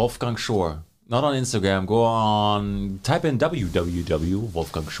 Wolfgang? Wolfgang Shore. Not on Instagram. Go on. Type in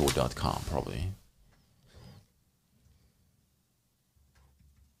www.wolfgangshore.com probably.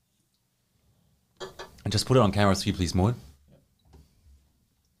 And just put it on camera 3, please, Mood.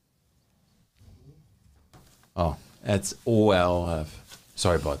 Oh, it's OLF.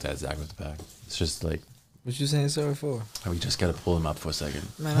 Sorry about that, Zach with the pack. It's just like. What you saying sorry for? We just gotta pull him up for a second.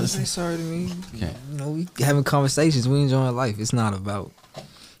 Man, don't say sorry to me. Okay. We having conversations. We enjoying life. It's not about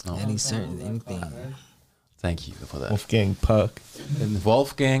anything. Thank you for that. Wolfgang Puck. And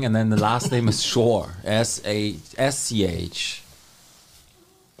Wolfgang, and then the last name is Shore. SCH.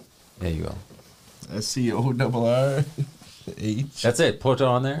 There you go. SCORRH. That's it. Put it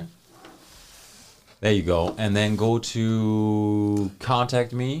on there. There you go. And then go to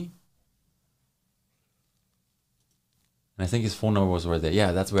contact me. And I think his phone number was right there.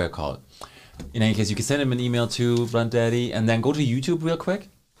 Yeah, that's where I call it. In any case, you can send him an email to Blunt Daddy, and then go to YouTube real quick.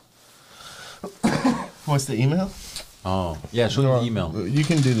 What's the email? Oh, yeah, show me the email. You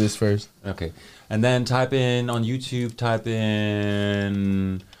can do this first. Okay. And then type in on YouTube,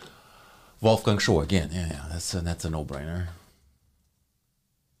 Wolfgang Shore again. Yeah, that's a no-brainer.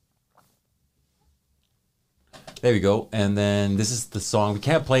 There we go. And then this is the song. We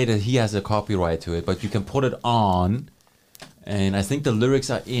can't play it. He has a copyright to it, but you can put it on. And I think the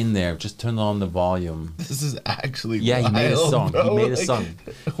lyrics are in there. Just turn on the volume. This is actually he made a song. Bro. He made a song.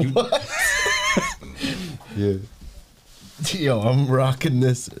 What? Yeah. Yo, I'm rocking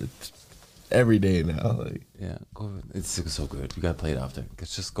this every day now. Like, yeah, it's so good. We gotta play it after.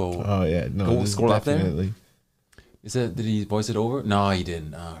 Let's just go. Oh yeah, no, go scroll up there. definitely. Did he voice it over? No, he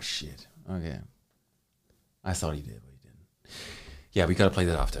didn't. Oh shit. Okay. I thought he did, but he didn't. Yeah, we gotta play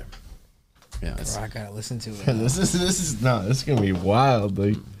that after. Yeah, I gotta listen to it. This is gonna be wild.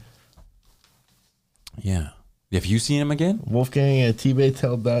 Like, yeah. Have you seen him again? Wolfgang at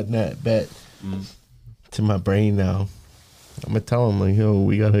tbaytel.net. Bet to my brain now. I'm gonna tell him like, yo,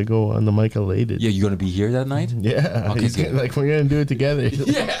 we gotta go on thamichaelated. Yeah, you gonna be here that night? Yeah. Okay, we're gonna do it together.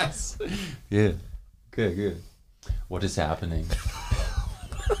 Yes. Yeah. Good. What is happening?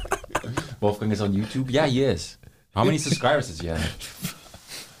 Wolfgang is on YouTube? Yeah, he is. How many subscribers does he have?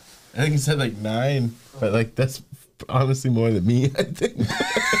 I think he said like 9, but like that's honestly more than me, I think.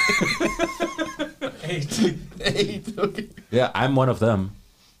 8. Okay. Yeah, I'm one of them.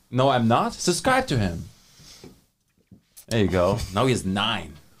 No, I'm not. Subscribe to him. There you go. Now he has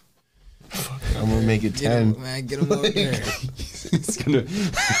 9. I'm gonna make it 10. Get him over there. He's gonna.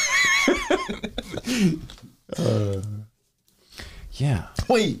 Yeah.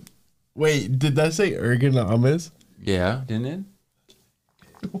 Wait, did that say ergonomist? Yeah, didn't it?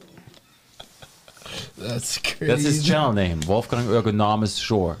 That's crazy. That's his channel name, Wolfgang Ergonomist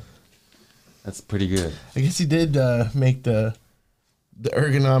Shore. That's pretty good. I guess he did make the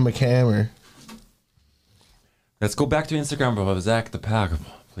ergonomic hammer. Let's go back to Instagram for ZakwithdaPack,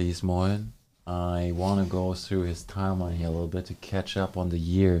 please, Moin. I want to go through his timeline here a little bit to catch up on the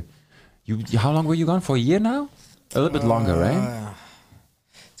year. How long were you gone for? A year now? A little bit longer, right?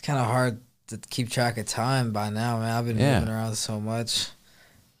 It's kind of hard to keep track of time by now, man. I've been moving around so much.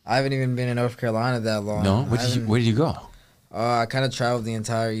 I haven't even been in North Carolina that long. No? Where did you go? I kind of traveled the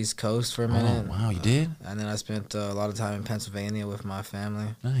entire East Coast for a minute. Oh, wow, you did? And then I spent a lot of time in Pennsylvania with my family.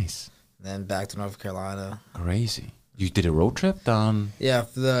 Nice. Then back to North Carolina. Crazy. You did a road trip down. Yeah,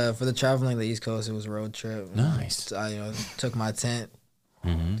 for the traveling the East Coast, it was a road trip. Nice. I took my tent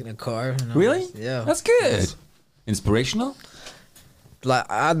in a car. Really? Yeah. That's good. Inspirational?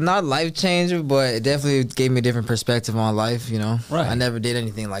 Like not life changing, but it definitely gave me a different perspective on life. Right. I never did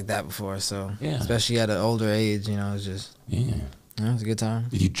anything like that before, so especially at an older age, it's just it was a good time.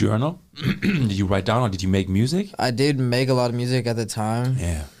 Did you journal? Did you write down, or did you make music? I did make a lot of music at the time.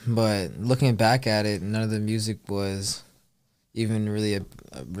 Yeah. But looking back at it, none of the music was even really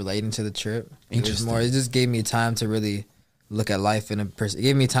relating to the trip. Interesting. It just gave me time to really look at life it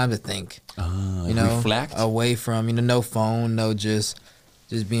gave me time to think. Reflect away from no phone, no just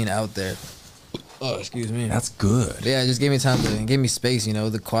being out there. Oh, excuse me. That's good. Yeah, it just gave me time to give me space.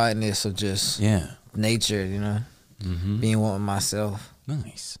 The quietness of just nature. Being one with myself.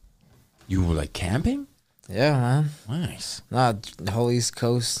 Nice. You were like camping? Yeah, man. Nice. Nah, the whole East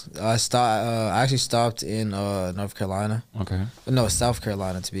Coast. I actually stopped in North Carolina. Okay. No, South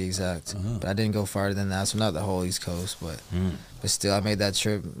Carolina to be exact. But I didn't go farther than that, so not the whole East Coast, but still, I made that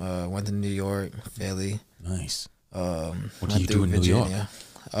trip. Went to New York, Philly. Nice. What do you do in New York?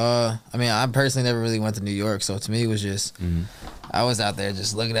 I mean, I personally never really went to New York, so to me it was just I was out there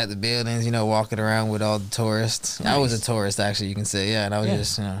just looking at the buildings, walking around with all the tourists. Nice. I was a tourist, actually, you can say, and I was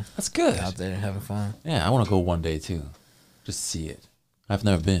just that's good out there having fun. Yeah, I want to go one day too, just see it. I've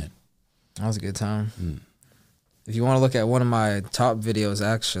never been. That was a good time. If you want to look at one of my top videos,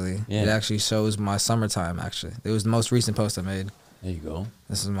 actually, it actually shows my summertime. Actually, it was the most recent post I made. There you go.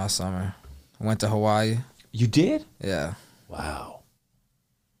 This is my summer. I went to Hawaii. You did? Yeah. Wow.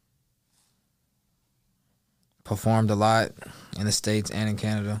 Performed a lot in the States and in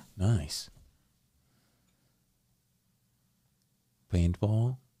Canada. Nice.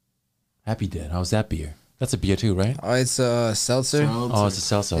 Paintball. Happy Dead. How's that beer? That's a beer too, right? Oh, it's a seltzer. Oh, it's a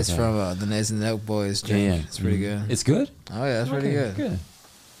seltzer. It's from the Nelk Boys drink. Yeah. It's pretty good. It's good? Oh yeah, it's pretty good. Good.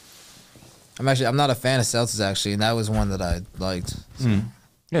 I'm not a fan of seltzers actually, and that was one that I liked. So.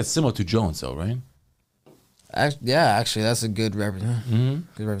 Yeah, it's similar to Jones though, right? Actually, that's a good representation.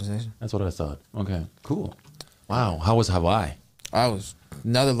 Good representation. That's what I thought. Okay, cool. Wow, how was Hawaii? I was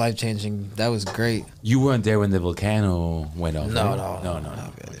another life changing. That was great. You weren't there when the volcano went off. No, right? no.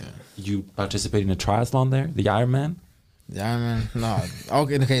 Okay, yeah. You participated in a triathlon there, the Ironman? The Ironman? No.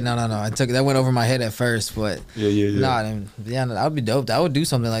 Okay, no. I took that went over my head at first, but that would be dope. I would do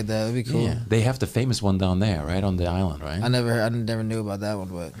something like that. It'd be cool. Yeah, they have the famous one down there, right on the island, right? I never knew about that one,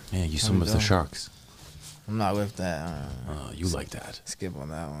 but yeah, you swim with the sharks. I'm not with that. You like that? Skip on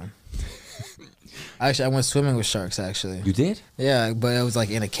that one. Actually, I went swimming with sharks. Actually, you did? Yeah, but it was like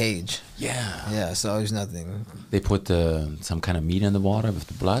in a cage. Yeah. So it was nothing. They put some kind of meat in the water with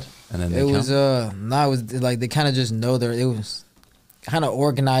the blood, and then it was like they kind of just know it was kind of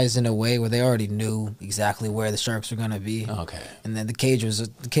organized in a way where they already knew exactly where the sharks were gonna be. Okay. And then the cage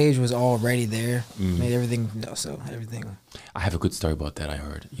was already there. Made everything. Everything. I have a good story about that. I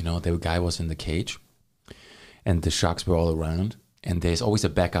heard. The guy was in the cage, and the sharks were all around. And there's always a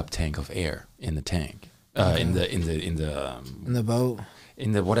backup tank of air in the tank, in the boat,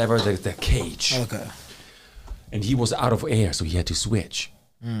 in the whatever the cage. Okay. And he was out of air, so he had to switch.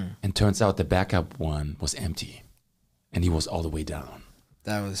 And turns out the backup one was empty, and he was all the way down.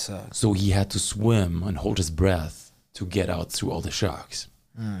 That was so he had to swim and hold his breath to get out through all the sharks.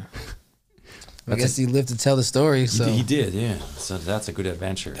 I guess he lived to tell the story. So he did, yeah. So that's a good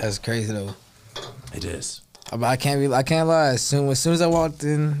adventure. That's crazy though. It is. I can't lie. As soon as I walked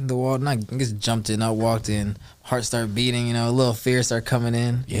in the wall, I just jumped in. I walked in, heart started beating. A little fear started coming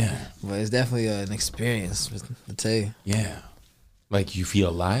in. Yeah, but it's definitely an experience. To tell you. Yeah, like you feel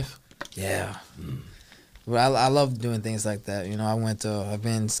alive. Yeah. But I love doing things like that. I've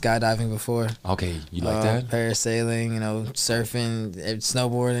been skydiving before. Okay, you like that? Parasailing, surfing,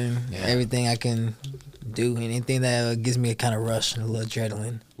 snowboarding, everything I can do. Anything that gives me a kind of rush and a little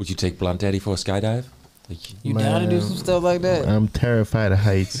adrenaline. Would you take Blunt Daddy for a skydive? You down to do some stuff like that? I'm terrified of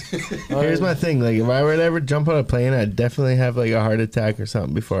heights. Here's my thing: like, if I were to ever jump on a plane, I'd definitely have like a heart attack or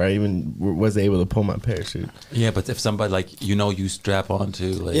something before I even was able to pull my parachute. Yeah, but if somebody like you strap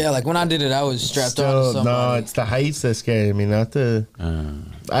onto like when I did it, I was strapped on to somebody. No, it's the heights that scare me, not the.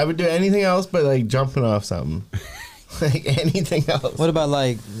 I would do anything else but like jumping off something. Like anything else. What about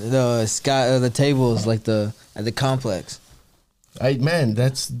like the tables like at the complex?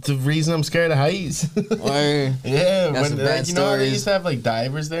 That's the reason I'm scared of heights. Yeah, that's how they used to have like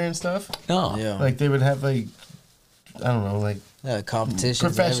divers there and stuff. No, yeah, like they would have like I don't know, like competitions,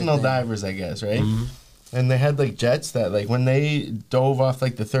 professional divers, I guess, right? And they had like jets that like when they dove off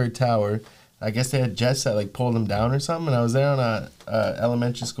like the third tower, I guess they had jets that like pulled them down or something. And I was there on a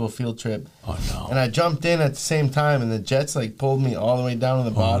elementary school field trip. Oh no! And I jumped in at the same time, and the jets like pulled me all the way down to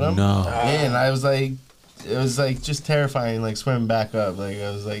the bottom. No! Yeah, and I was like, it was like just terrifying, like swimming back up. Like I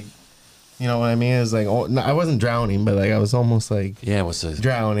was like, you know what I mean? It was like, oh, no, I wasn't drowning, but like I was almost like Yeah, it was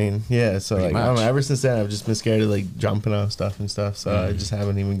drowning. Yeah, so like I don't know. much. Ever since then, I've just been scared of like jumping off stuff and stuff. So I just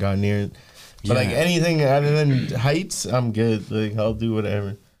haven't even gone near it. But like Yeah. anything other than heights, I'm good. Like I'll do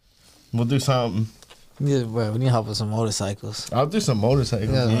whatever. We'll do something. Yeah, bro, we need help with some motorcycles. I'll do some motorcycles.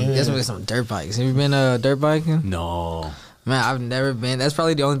 Yeah, guess we get some dirt bikes. Have you been dirt biking? No. Man, I've never been. That's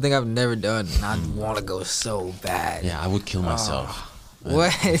probably the only thing I've never done. And I want to go so bad. Yeah, I would kill myself.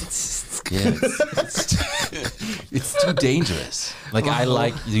 What? Yeah, it's too dangerous. Like I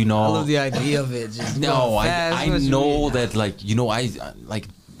like, you know. I love the idea of it. Just No, going fast. I What you know mean? that, like, you know, I like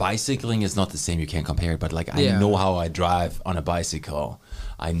bicycling is not the same. You can't compare it, but like I Yeah. know how I drive on a bicycle.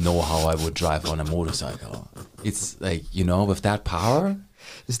 I know how I would drive on a motorcycle. It's like, you know, with that power,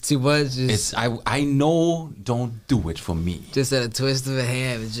 It's too much. it's I know. Don't do it for me. Just at a twist of a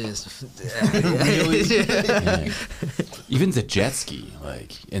hand, it's just. Yeah. Even the jet ski,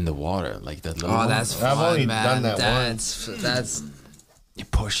 like in the water, like that little. Oh, one, that's I've fun, only man. done that That's you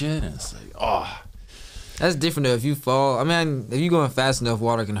push it, and it's like, oh, that's different though. If you fall, I mean, if you're going fast enough,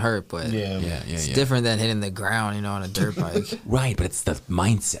 water can hurt, but Yeah. it's different than hitting the ground, you know, on a dirt bike. Right, but it's the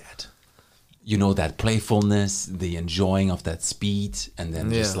mindset. You know, that playfulness, the enjoying of that speed, and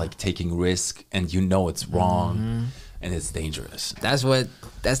then just Yeah. like taking risk, and you know it's wrong, and it's dangerous. That's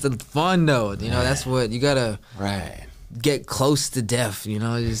the fun though. You know, that's what you gotta Right. get close to death. You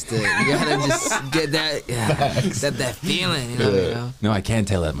know, you gotta just get that feeling. You know. No, I can't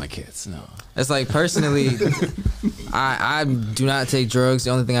tell that my kids. No. It's like personally, I do not take drugs. The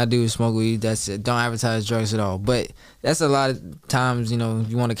only thing I do is smoke weed. That's it. Don't advertise drugs at all. But that's a lot of times, you know,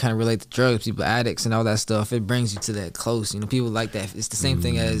 you want to kind of relate to drugs, people addicts and all that stuff. It brings you to that close. You know, people like that. It's the same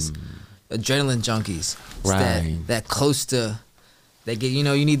thing as adrenaline junkies. It's Right. that close to, that get, you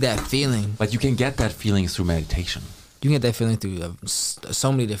know, you need that feeling. But you can get that feeling through meditation. You can get that feeling through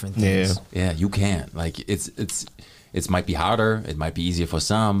so many different things. Yeah, you can. Like it might be harder, it might be easier for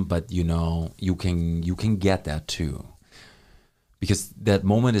some, but you know, you can get that too. Because that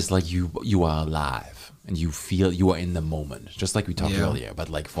moment is like you are alive and you feel you are in the moment, just like we talked earlier, but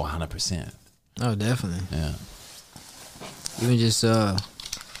like for 100%. Oh, definitely. Yeah. Even just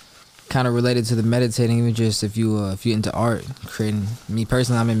kind of related to the meditating, even just if you into art, creating. Me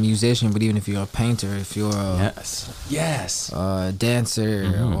personally, I'm a musician, but even if you're a painter, if you're Yes. a dancer,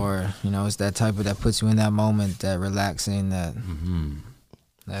 or you know, it's that type of that puts you in that moment, that relaxing, that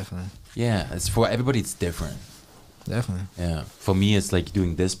definitely, Yeah, it's for everybody. It's different. definitely. Yeah. For me, it's like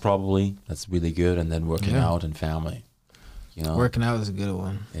doing this probably. That's really good, and then working Yeah. out and family. You know. Working out is a good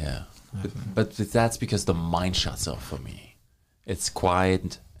one. Yeah. But that's because the mind shuts off for me. It's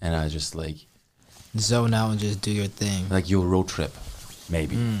quiet, and I just like Zone out and just do your thing. like your road trip,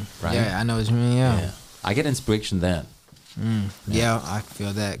 maybe. Right. Yeah, I know what you mean. Yeah. Yeah. I get inspiration then. Yeah, I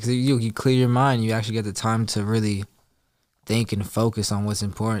feel that because you clear your mind. You actually get the time to really think and focus on what's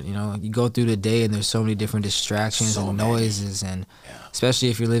important. You know, you go through the day and there's so many different distractions So and many. noises, and especially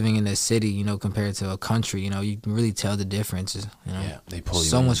if you're living in a city, you know, compared to a country, you know, you can really tell the differences. You know, Yeah, they pull you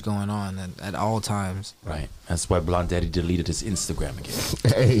so in. much going on at all times. Right. That's why Blonde Daddy deleted his Instagram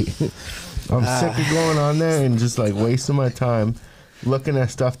again. Hey, I'm sick of going on there and just like wasting my time looking at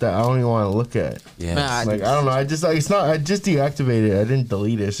stuff that I don't even want to look at. Yeah. Man, Like I don't know. I just like it's not. I just deactivated it. I didn't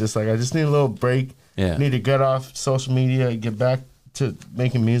delete it. It's just like I just need a little break. Yeah. Need to get off social media. Get back to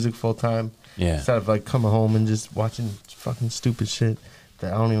making music full time. Yeah. Instead of like coming home and just watching fucking stupid shit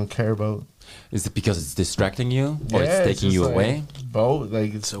that I don't even care about. Is it because it's distracting you or Yeah, it's taking just you like, away? Both.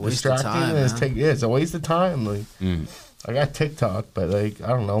 Like it's a waste of distracting. time, and it's man. it's a waste of time. Like I got TikTok, but like I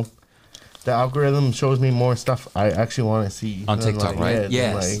don't know. The algorithm shows me more stuff I actually want to see On than, TikTok, like, right?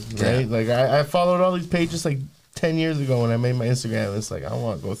 yeah, than, Yes. like, Yeah. right. Like I followed all these pages like 10 years ago when I made my Instagram. It's like I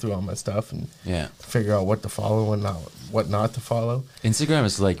want to go through all my stuff and Yeah. figure out what to follow and what not to follow. Instagram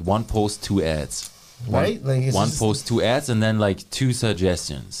is like one post, 2 ads. Right? Like it's One just- post, 2 ads, and then like 2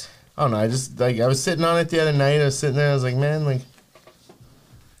 suggestions. I don't know. I just like I was sitting on it the other night. I was sitting there. I was like, man, like,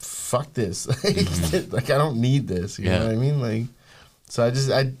 fuck this. Like I don't need this. You know Yeah. what I mean? Like, so I just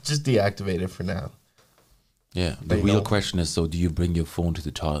deactivate it for now. Yeah. The But you real know- question is, so do you bring your phone to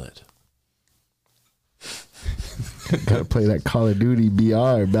the toilet? Gotta play that Call of Duty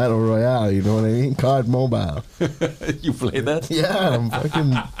BR Battle Royale. You know what I mean? COD Mobile. You play that? Yeah, I'm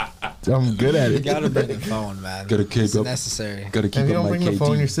fucking I'm good at You it. gotta bring the phone, man. Gotta keep It's up. necessary. Gotta keep If you up don't my bring the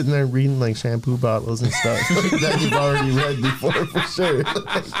phone, you're KD. sitting there reading like shampoo bottles and stuff that you've already read before for sure.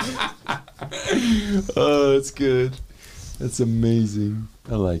 Oh, that's good. That's amazing.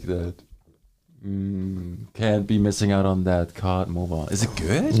 I like that. Can't be missing out on that COD mobile. Is it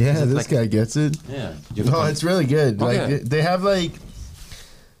good? Yeah, Is it this guy gets it. Yeah. You have No, a it's really good. Okay. Like they have like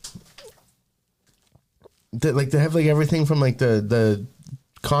they have like everything from like the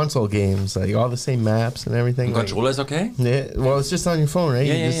console games, like all the same maps and everything. Like, controller is okay? yeah, well, it's just on your phone, right?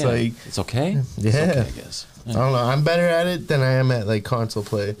 Yeah, You yeah, just yeah. like It's okay? yeah. It's okay, I guess. I don't know. I'm better at it than I am at like console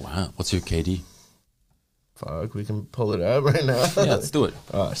play. Wow. What's your KD? Fuck, we can pull it up right now. Yeah, let's do it.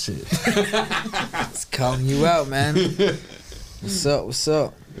 Oh shit. It's calling you out, man. What's up? What's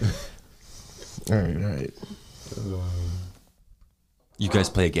up? All right. You guys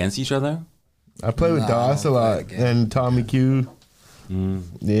play against each other? I play with Nah, DOS I a don't play lot the game. and Tommy Q.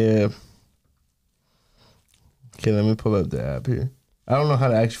 Yeah. Okay, let me pull up the app here. I don't know how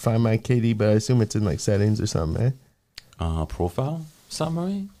to actually find my KD, but I assume it's in like settings or something, eh? Profile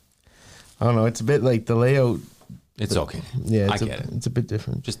summary? I don't know. It's a bit like the layout. It's okay. Yeah, I it's get it. It's a bit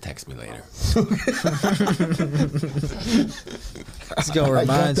different. Just text me later. It's gonna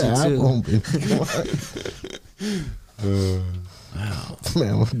remind you I got the too. app open.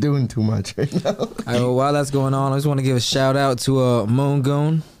 Man, we're doing too much right now. All right, well, while that's going on, I just want to give a shout out to Moon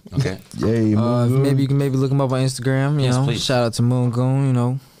Goon. Okay. Yay, Maybe you can look him up on Instagram. You Yes, know, please. shout out to Moon Goon. You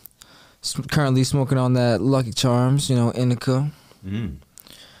know, currently smoking on that Lucky Charms. You know, indica.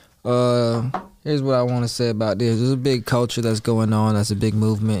 Here's what I want to say about this. There's a big culture that's going on. That's a big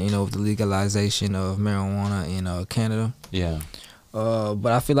movement. You know, with the legalization of marijuana in Canada. Yeah. But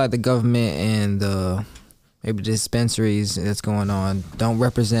I feel like the government and maybe the dispensaries that's going on don't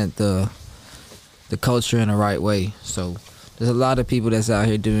represent the culture in the right way. So there's a lot of people that's out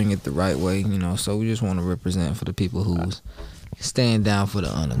here doing it the right way, you know. So we just want to represent for the people who's staying down for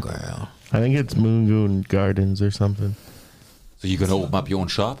the underground. I think it's Moon Goon Gardens or something. So you're gonna open up your own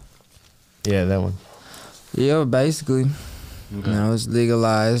shop? Yeah, that one. Yeah, basically, Okay. you know, it's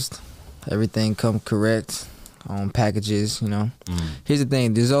legalized. Everything come correct on packages, you know. Here's the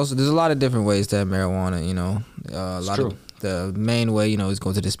thing: there's a lot of different ways to have marijuana. You know, true. The main way, you know, is go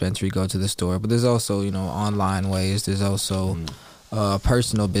to the dispensary, go to the store. But there's also, you know, online ways. There's also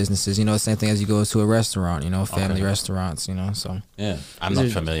personal businesses. You know, same thing as you go to a restaurant. You know, family restaurants. You know, so Yeah. I'm not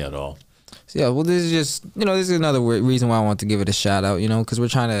familiar at all. so, yeah. Well, this is just, you know, this is another reason why I want to give it a shout out. You know, because we're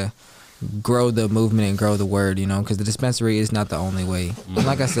trying to grow the movement and grow the word. You know, because the dispensary is not the only way. And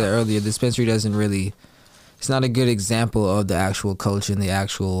like I said earlier, the dispensary doesn't really. It's not a good example of the actual culture and the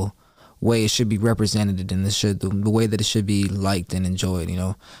actual way it should be represented and the way that it should be liked and enjoyed. You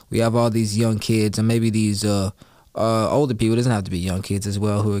know, we have all these young kids and maybe these older people. It doesn't have to be young kids as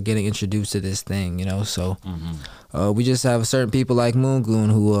well who are getting introduced to this thing. You know, so we just have certain people like Moon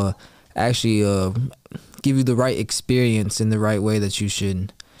Goon who actually give you the right experience in the right way that you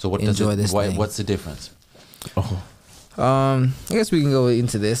should. So what enjoy this thing. What's the difference? I guess we can go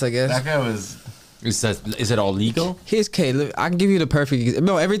into this. I guess. That guy was. Is it all legal? Here's Caleb. I can give you the perfect.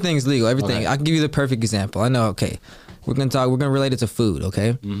 No, everything's legal. Everything. Okay. I can give you the perfect example. I know. Okay, we're gonna relate it to food.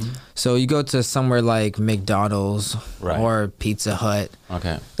 Okay. So you go to somewhere like McDonald's Right. or Pizza Hut.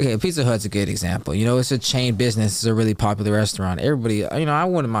 Okay. Okay, Pizza Hut's a good example. You know, it's a chain business. It's a really popular restaurant. Everybody, you know, I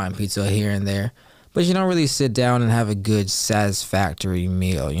wouldn't mind pizza here and there, but you don't really sit down and have a good, satisfactory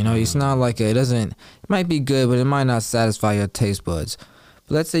meal. You know, it's not like it might be good, but it might not satisfy your taste buds.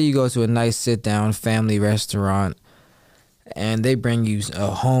 But let's say you go to a nice sit-down family restaurant, and they bring you a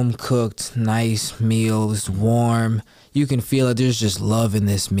home-cooked, nice meal. It's warm. You can feel it. There's just love in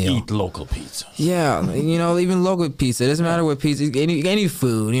this meal. Eat local pizza. Yeah, you know, even local pizza. It doesn't matter what pizza, any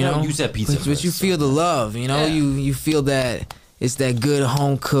food, you know. You said pizza but first, you feel the love, you know. Yeah. You feel that it's that good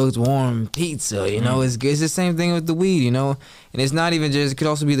home cooked warm pizza, you know. It's the same thing with the weed, you know. And it's not even just. It could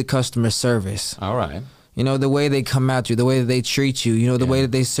also be the customer service. All right. You know, the way they come at you, the way that they treat you, you know, the way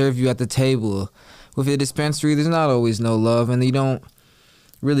that they serve you at the table. With the dispensary, there's not always no love, and you don't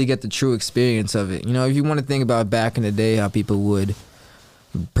really get the true experience of it. You know, if you want to think about back in the day how people would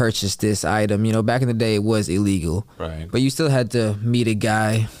purchase this item, you know, back in the day it was illegal. Right. But you still had to meet a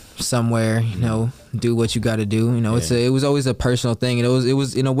guy somewhere, you know, do what you got to do. You know, it was always a personal thing, and it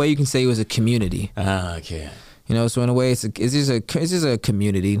was in a way you can say it was a community. Ah, okay. You know, so in a way it's just a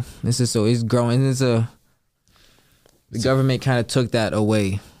community. It's growing. The government kind of took that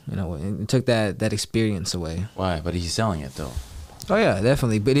away, you know, and took that experience away. Why? But he's selling it though. Oh yeah,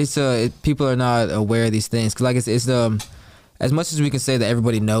 definitely. But it's people are not aware of these things. 'Cause like it's as much as we can say that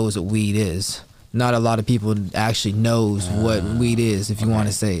everybody knows what weed is, not a lot of people actually knows what weed is, if you want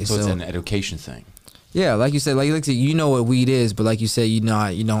to say. So it's an education thing. Yeah, like you said, you know what weed is, but like you said, you're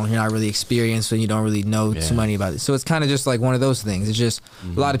not really experienced and you don't really know too many about it. So it's kind of just like one of those things. It's just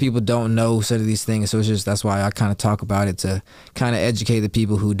a lot of people don't know some of these things. So it's just that's why I kind of talk about it, to kind of educate the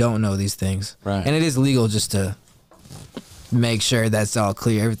people who don't know these things. Right. And it is legal, just to make sure that's all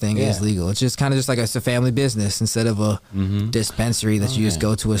clear. Everything is legal. It's just kind of just like it's a family business instead of a dispensary that you just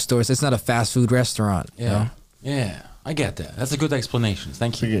go to a store. So it's not a fast food restaurant. Yeah. You know? Yeah. I get that. That's a good explanation.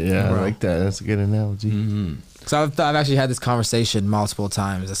 Thank you. Yeah, I like that. That's a good analogy. So I've actually had this conversation multiple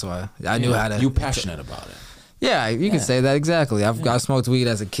times. That's why I knew how to. You're passionate about it. Yeah, you can say that exactly. I smoked weed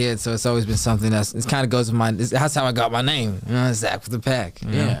as a kid, so it's always been something it kind of goes with my. That's how I got my name.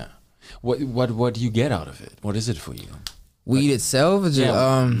 ZakwithdaPack. Yeah. What do you get out of it? What is it for you? Weed itself,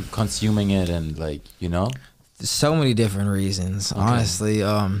 just, consuming it and there's so many different reasons. Okay. Honestly,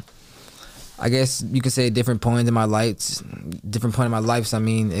 I guess you could say different point in my life. I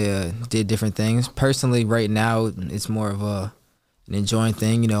mean, did different things. Personally, right now, it's more of an enjoying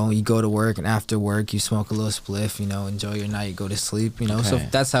thing. You go to work and after work, you smoke a little spliff. Enjoy your night, go to sleep. Okay. So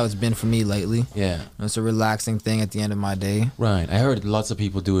that's how it's been for me lately. Yeah, it's a relaxing thing at the end of my day. Right. I heard lots of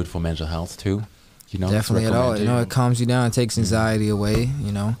people do it for mental health too. Definitely at all. It calms you down, it takes anxiety away.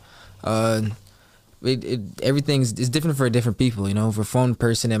 Everything's is different for different people. For one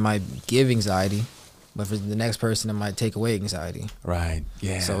person it might give anxiety, but for the next person it might take away anxiety. Right.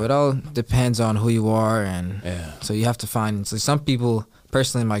 Yeah. So it all depends on who you are, and so you have to find. So some people,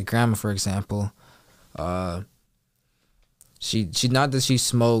 personally, my grandma, for example, she not that she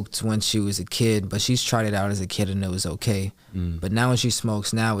smoked when she was a kid, but she's tried it out as a kid and it was okay. But now when she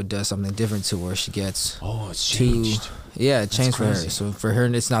smokes now, it does something different to her. She gets it's changed. Yeah, it changed for her. So for her,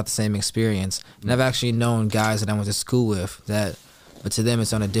 it's not the same experience. And I've actually known guys that I went to school with but to them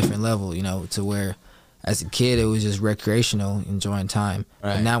it's on a different level. To where as a kid it was just recreational, enjoying time.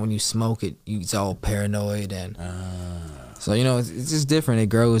 Right. But now when you smoke it, it's all paranoid and. So it's just different. It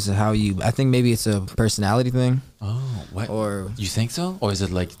grows how you. I think maybe it's a personality thing. Oh, what? Or you think so? Or is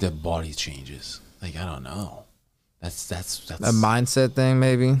it like the body changes? I don't know. That's a mindset thing,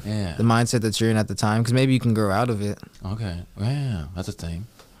 maybe. Yeah. The mindset that you're in at the time, because maybe you can grow out of it. Okay. Yeah, that's a thing.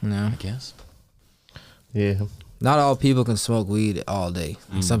 Yeah. I guess. Yeah. Not all people can smoke weed all day.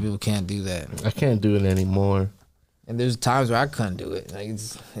 Some people can't do that. I can't do it anymore. And there's times where I couldn't do it. Like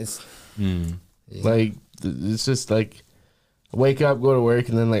it's. Like it's just like. Wake up, go to work,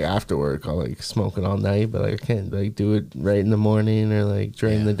 and then after work, I'll smoke it all night. But I can't do it right in the morning or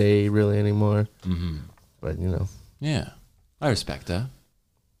during the day really anymore. But yeah, I respect that.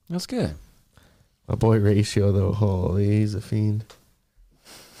 That's good. My boy Ratio though, holy, he's a fiend.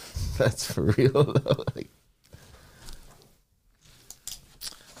 That's for real though.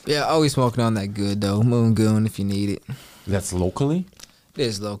 Yeah, always smoking on that good though. Moon Goon if you need it. That's locally. It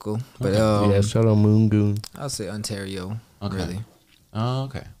is local, but yeah, shout out Moon Goon. I'll say Ontario. Okay. Really. Oh,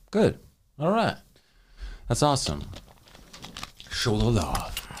 okay. Good. All right. That's awesome. Show the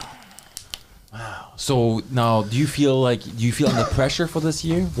love. Wow. So now, do you feel under pressure for this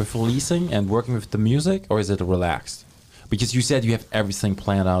year with releasing and working with the music, or is it relaxed? Because you said you have everything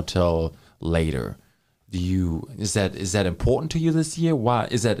planned out till later. Is that important to you this year? Why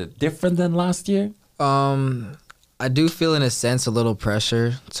is that different than last year? I do feel in a sense a little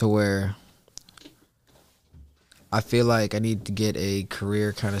pressure to where I feel like I need to get a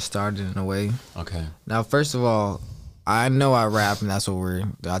career kind of started in a way. Okay. Now, first of all, I know I rap and that's what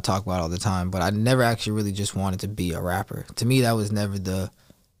I talk about all the time, but I never actually really just wanted to be a rapper. To me, that was never the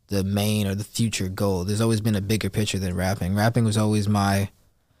main or the future goal. There's always been a bigger picture than rapping. Rapping was always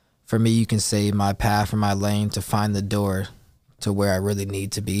for me, you can say my path or my lane to find the door to where I really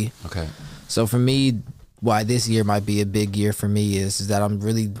need to be. Okay. So for me, why this year might be a big year for me is that I'm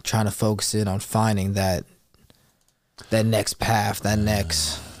really trying to focus in on finding that next path, the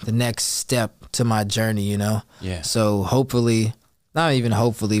next step to my journey, Yeah. So hopefully, not even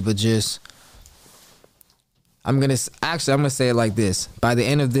hopefully, but just I'm gonna say it like this: by the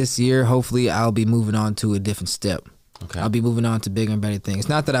end of this year, hopefully, I'll be moving on to a different step. Okay. I'll be moving on to bigger and better things.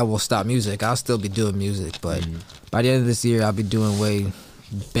 Not that I will stop music; I'll still be doing music, but by the end of this year, I'll be doing way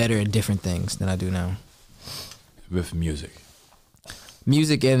better and different things than I do now. With music.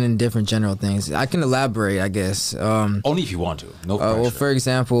 Music and in different general things. I can elaborate, I guess. Only if you want to. No pressure. Well, for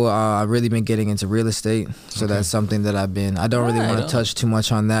example, I've really been getting into real estate. So that's something that I don't really want to touch too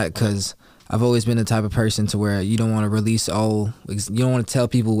much on that because I've always been the type of person to where you don't want to release you don't want to tell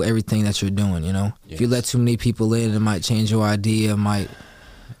people everything that you're doing, Yes. If you let too many people in, it might change your idea, it might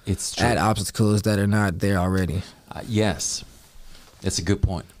add obstacles that are not there already. Yes. That's a good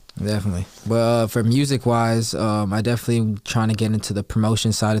point. Definitely. But for music wise, I definitely trying to get into the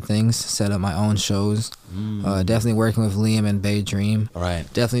promotion side of things, set up my own shows. Definitely working with Liam and Bay Dream. All right.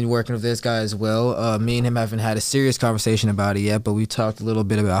 Definitely working with this guy as well. Me and him haven't had a serious conversation about it yet, but we talked a little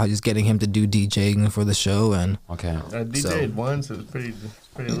bit about just getting him to do DJing for the show. And okay. I DJ'd once. It was pretty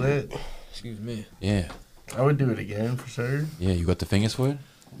lit. excuse me. Yeah. I would do it again for sure. Yeah, you got the fingers for it?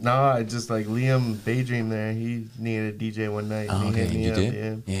 No, I just like Liam Daydream there. He needed a DJ one night. Oh, and he okay. hit me You up.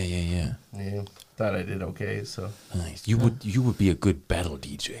 did? Yeah. Yeah. Thought I did okay. So Nice. You would be a good battle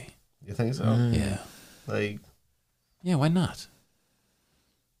DJ. you think so? Yeah. Like, Yeah, why not?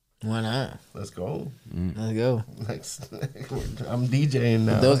 Why not? let's go. Let's go. Next, I'm DJing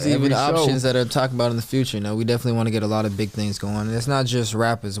now. Those are every even show. options that are talking about in the future. You know, we definitely want to get a lot of big things going. And it's not just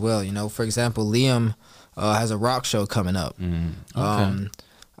rap as well. You know, for example, Liam has a rock show coming up. Okay.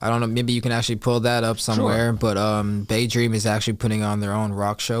 I don't know. Maybe you can actually pull that up somewhere. Sure. But Bay Dream is actually putting on their own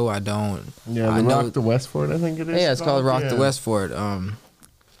rock show. I don't. Yeah, I the know, Rock the Westford, I think it is. Yeah, it's called Rock the Westford.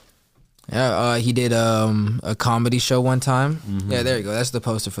 He did a comedy show one time. Yeah, there you go. That's the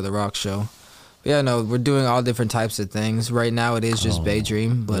poster for the rock show. But yeah, no, we're doing all different types of things. Right now, it is just Bay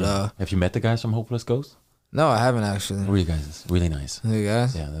Dream. But have you met the guys from Hopeless Ghost? no, I haven't actually. Who are you guys? Really nice. You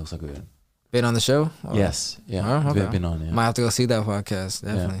guys Yeah, those are good. been on the show? Or- Yes. Yeah. Oh, okay. They've been on. Yeah. Might have to go see that podcast.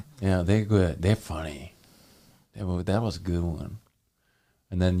 Definitely. Yeah, they're good. They're funny. That was a good one.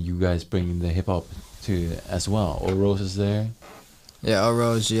 And then you guys bring the hip hop to as well. Oros is there. Yeah,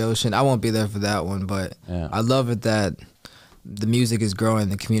 Rose, Ocean. I won't be there for that one, but Yeah. I love it that the music is growing,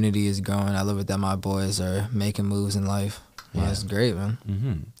 the community is growing. I love it that my boys are making moves in life. Yeah, it's great, man.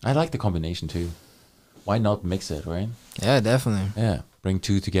 I like the combination too. Why not mix it, right? Yeah, definitely. Yeah, bring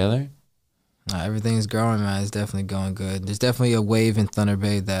two together. Everything's growing, man. It's definitely going good. There's definitely a wave in Thunder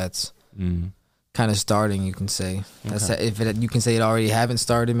Bay that's kind of starting, you can say. That's you can say it already haven't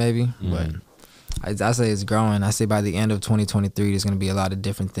started, maybe, but I say it's growing. I say by the end of 2023, there's going to be a lot of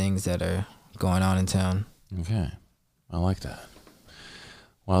different things that are going on in town. Okay, I like that.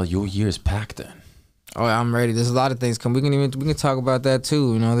 Well, your year is packed then. Oh, I'm ready. There's a lot of things coming. We can talk about that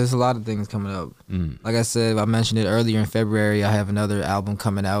too. You know, there's a lot of things coming up. Like I said, I mentioned it earlier in February. I have another album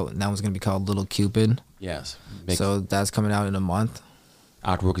coming out, and that one's gonna be called Little Cupid. Yes. So that's coming out in a month.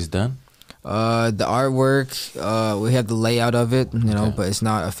 Artwork is done. The artwork, we have the layout of it, you know, but it's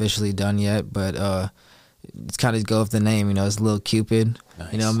not officially done yet. But it's kind of go with the name, you know. It's Little Cupid.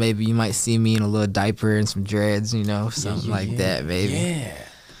 Nice. You know, maybe you might see me in a little diaper and some dreads, you know, something like that, maybe. Yeah.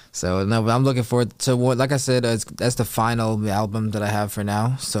 So no, but I'm looking forward to what. Like I said, that's the final album that I have for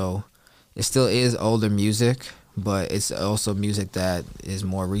now. So it still is older music, but it's also music that is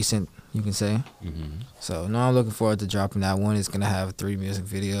more recent, you can say. So no, I'm looking forward to dropping that one. It's gonna have 3 music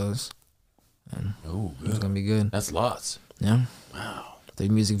videos, and it's gonna be good. That's lots. Yeah. Wow. 3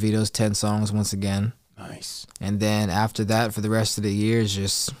 music videos, 10 songs once again, Nice. and then after that, for the rest of the year, is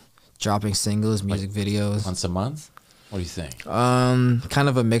just dropping singles, music videos. Once a month. What do you think? Kind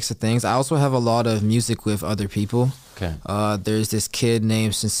of a mix of things. I also have a lot of music with other people. Okay. There's this kid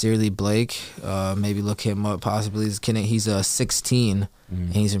named Sincerely Blake. Maybe look him up. Possibly this kid. He's 16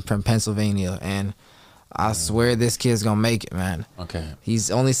 and he's from Pennsylvania. And I swear this kid's gonna make it, man. Okay. He's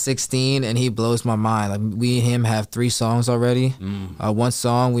only 16 and he blows my mind. Like we and him have 3 songs already. One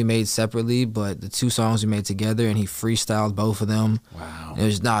song we made separately, but the 2 songs we made together, and he freestyled both of them. Wow. It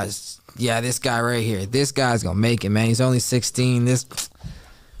was this guy right here. This guy's gonna make it, man. He's only 16.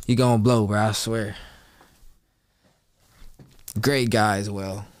 He gonna blow, bro. I swear. Great guy as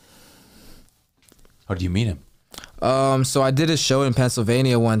well. How do you meet him? So I did a show in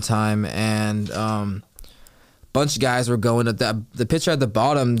Pennsylvania one time, and bunch of guys were going to the picture at the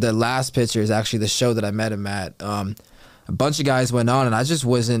bottom. The last picture is actually the show that I met him at. A bunch of guys went on, and I just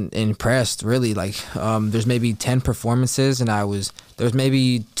wasn't impressed, really. Like, there's maybe 10 performances, and there's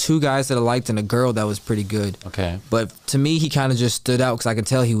maybe 2 guys that I liked and a girl that was pretty good. Okay. But to me, he kind of just stood out because I could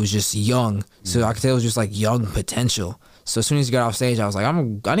tell he was just young. So I could tell it was just like young potential. So as soon as he got off stage, I was like,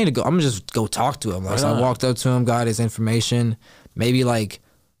 I'm gonna just go talk to him. Like, so I walked up to him, got his information. Maybe like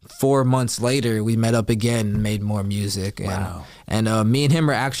 4 months later, we met up again and made more music. Wow. And me and him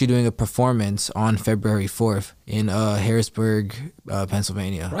are actually doing a performance on February 4th in Harrisburg,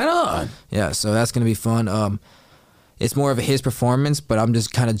 Pennsylvania. Right on. Yeah, so that's going to be fun. It's more of his performance, but I'm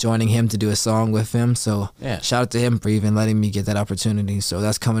just kind of joining him to do a song with him. So shout out to him for even letting me get that opportunity. So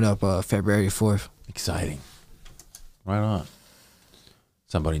that's coming up February 4th. Exciting. Right on.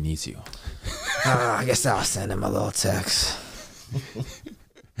 Somebody needs you. I guess I'll send him a little text.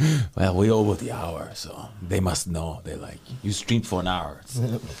 Well, we're over the hour, so they must know. They're like, you streamed for an hour.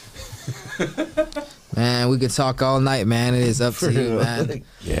 Man, we could talk all night, man. It is up to you, man.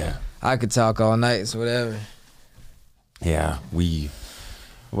 Yeah. I could talk all night, so whatever. Yeah, we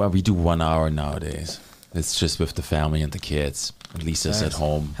do 1 hour nowadays. It's just with the family and the kids. Lisa's at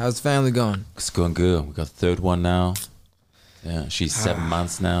home. How's the family going? It's going good. We got the third one now. Yeah, she's 7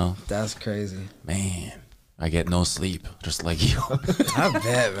 months now. That's crazy. Man, I get no sleep, just like you. I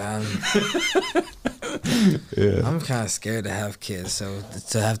bet, man. Yeah. I'm kind of scared to have kids, so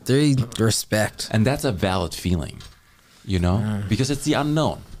to have 3, respect. And that's a valid feeling, you know, because it's the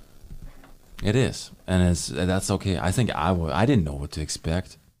unknown. It is, and that's okay. I think I didn't know what to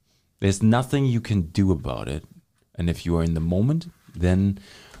expect. There's nothing you can do about it, and if you are in the moment, then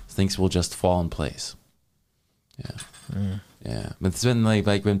things will just fall in place. Yeah, yeah. But it's been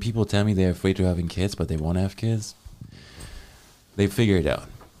like when people tell me they're afraid of having kids, but they want to have kids, they figure it out.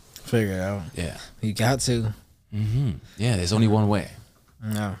 Figure it out. Yeah, you got to. Yeah, there's only one way.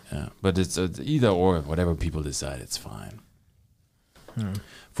 No. Yeah, but it's either or. Whatever people decide, it's fine.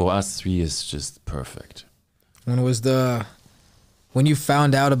 For us 3 is just perfect. When you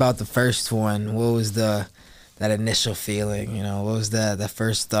found out about the first one, what was that initial feeling? You know, what was that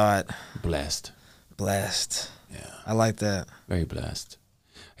first thought? Blessed. Yeah, I like that. very blessed.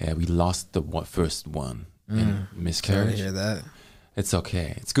 Yeah, we lost the first one in miscarriage. Sorry to hear that. It's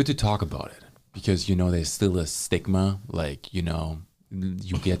okay. It's good to talk about it because there's still a stigma. Like you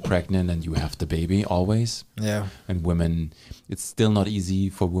get pregnant and you have the baby always. Yeah. And women, it's still not easy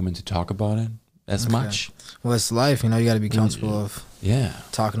for women to talk about it as much. Well, it's life. You got to be comfortable of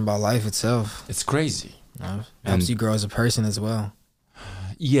talking about life itself. It's crazy. Helps you grow as a person as well.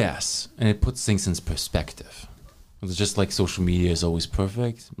 Yes, and it puts things in perspective. It's just like social media is always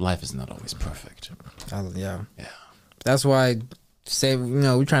perfect. Life is not always perfect. Yeah. Yeah. That's why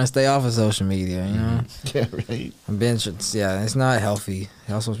we're trying to stay off of social media, Yeah, right. It's not healthy.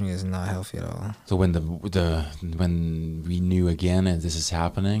 Social media is not healthy at all. So when we knew again and this is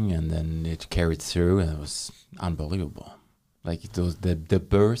happening, and then it carried through, and it was unbelievable. Like the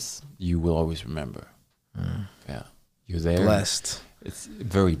birth, you will always remember. Yeah, you're there. Blessed. It's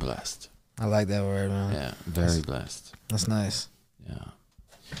very blessed. I like that word, man. Yeah, very blessed. That's nice. Yeah,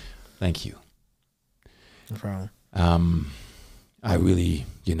 thank you. No problem. I really,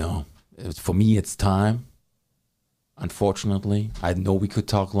 for me, it's time. Unfortunately, I know we could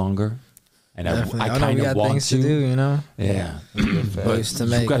talk longer, and I kind of want things to do, Yeah, but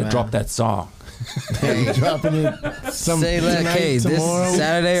you got to drop that song. Hey, dropping it. Say that, this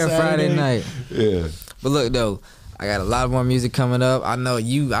Saturday or Friday night. Yeah. But look though, I got a lot more music coming up. I know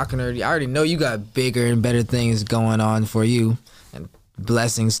I already know you got bigger and better things going on for you, and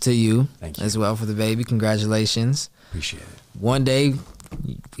blessings to you, Thank you as well for the baby. Congratulations. Appreciate it. One day,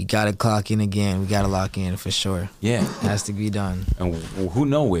 we gotta clock in again. We gotta lock in for sure. Yeah, has to be done. And who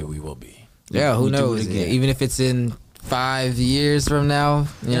knows where we will be? Yeah, who knows? Even if it's in 5 years from now,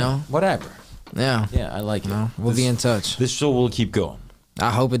 you know, whatever. Yeah, I like it. We'll be in touch. This show will keep going. I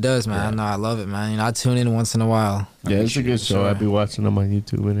hope it does, man. Yeah. I know I love it, man. I tune in once in a while. Yeah, it's a good show. I'll be watching them on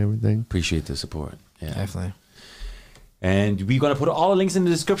YouTube and everything. Appreciate the support. Yeah, definitely. And we're gonna put all the links in the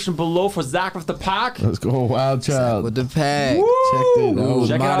description below for Zach with the Pack. Let's go, Wild Child. With the pack. Check it out.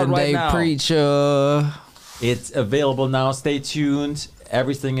 Check it out Modern right day now. preacher. It's available now. Stay tuned.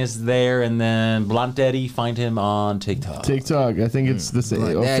 Everything is there. And then Blunt Daddy, find him on TikTok. I think it's the same.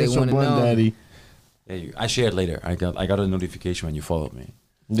 Blunt Daddy Official wanna Blunt know. Daddy. Yeah, I shared later. I got a notification when you followed me.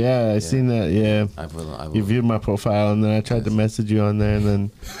 Yeah, I seen that. Yeah, I will. you viewed my profile, and then I tried to message you on there, and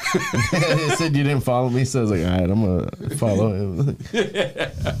then it said you didn't follow me. So I was like, all right, I'm gonna follow him.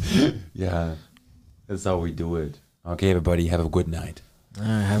 Yeah, that's how we do it. Okay, everybody, have a good night. All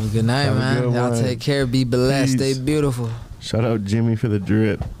right, have a good night, Have a man. good Y'all one. take care. Be blessed. Peace. Stay beautiful. Shout out Jimmy for the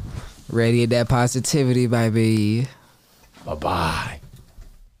drip. Radiate that positivity, baby. Bye bye.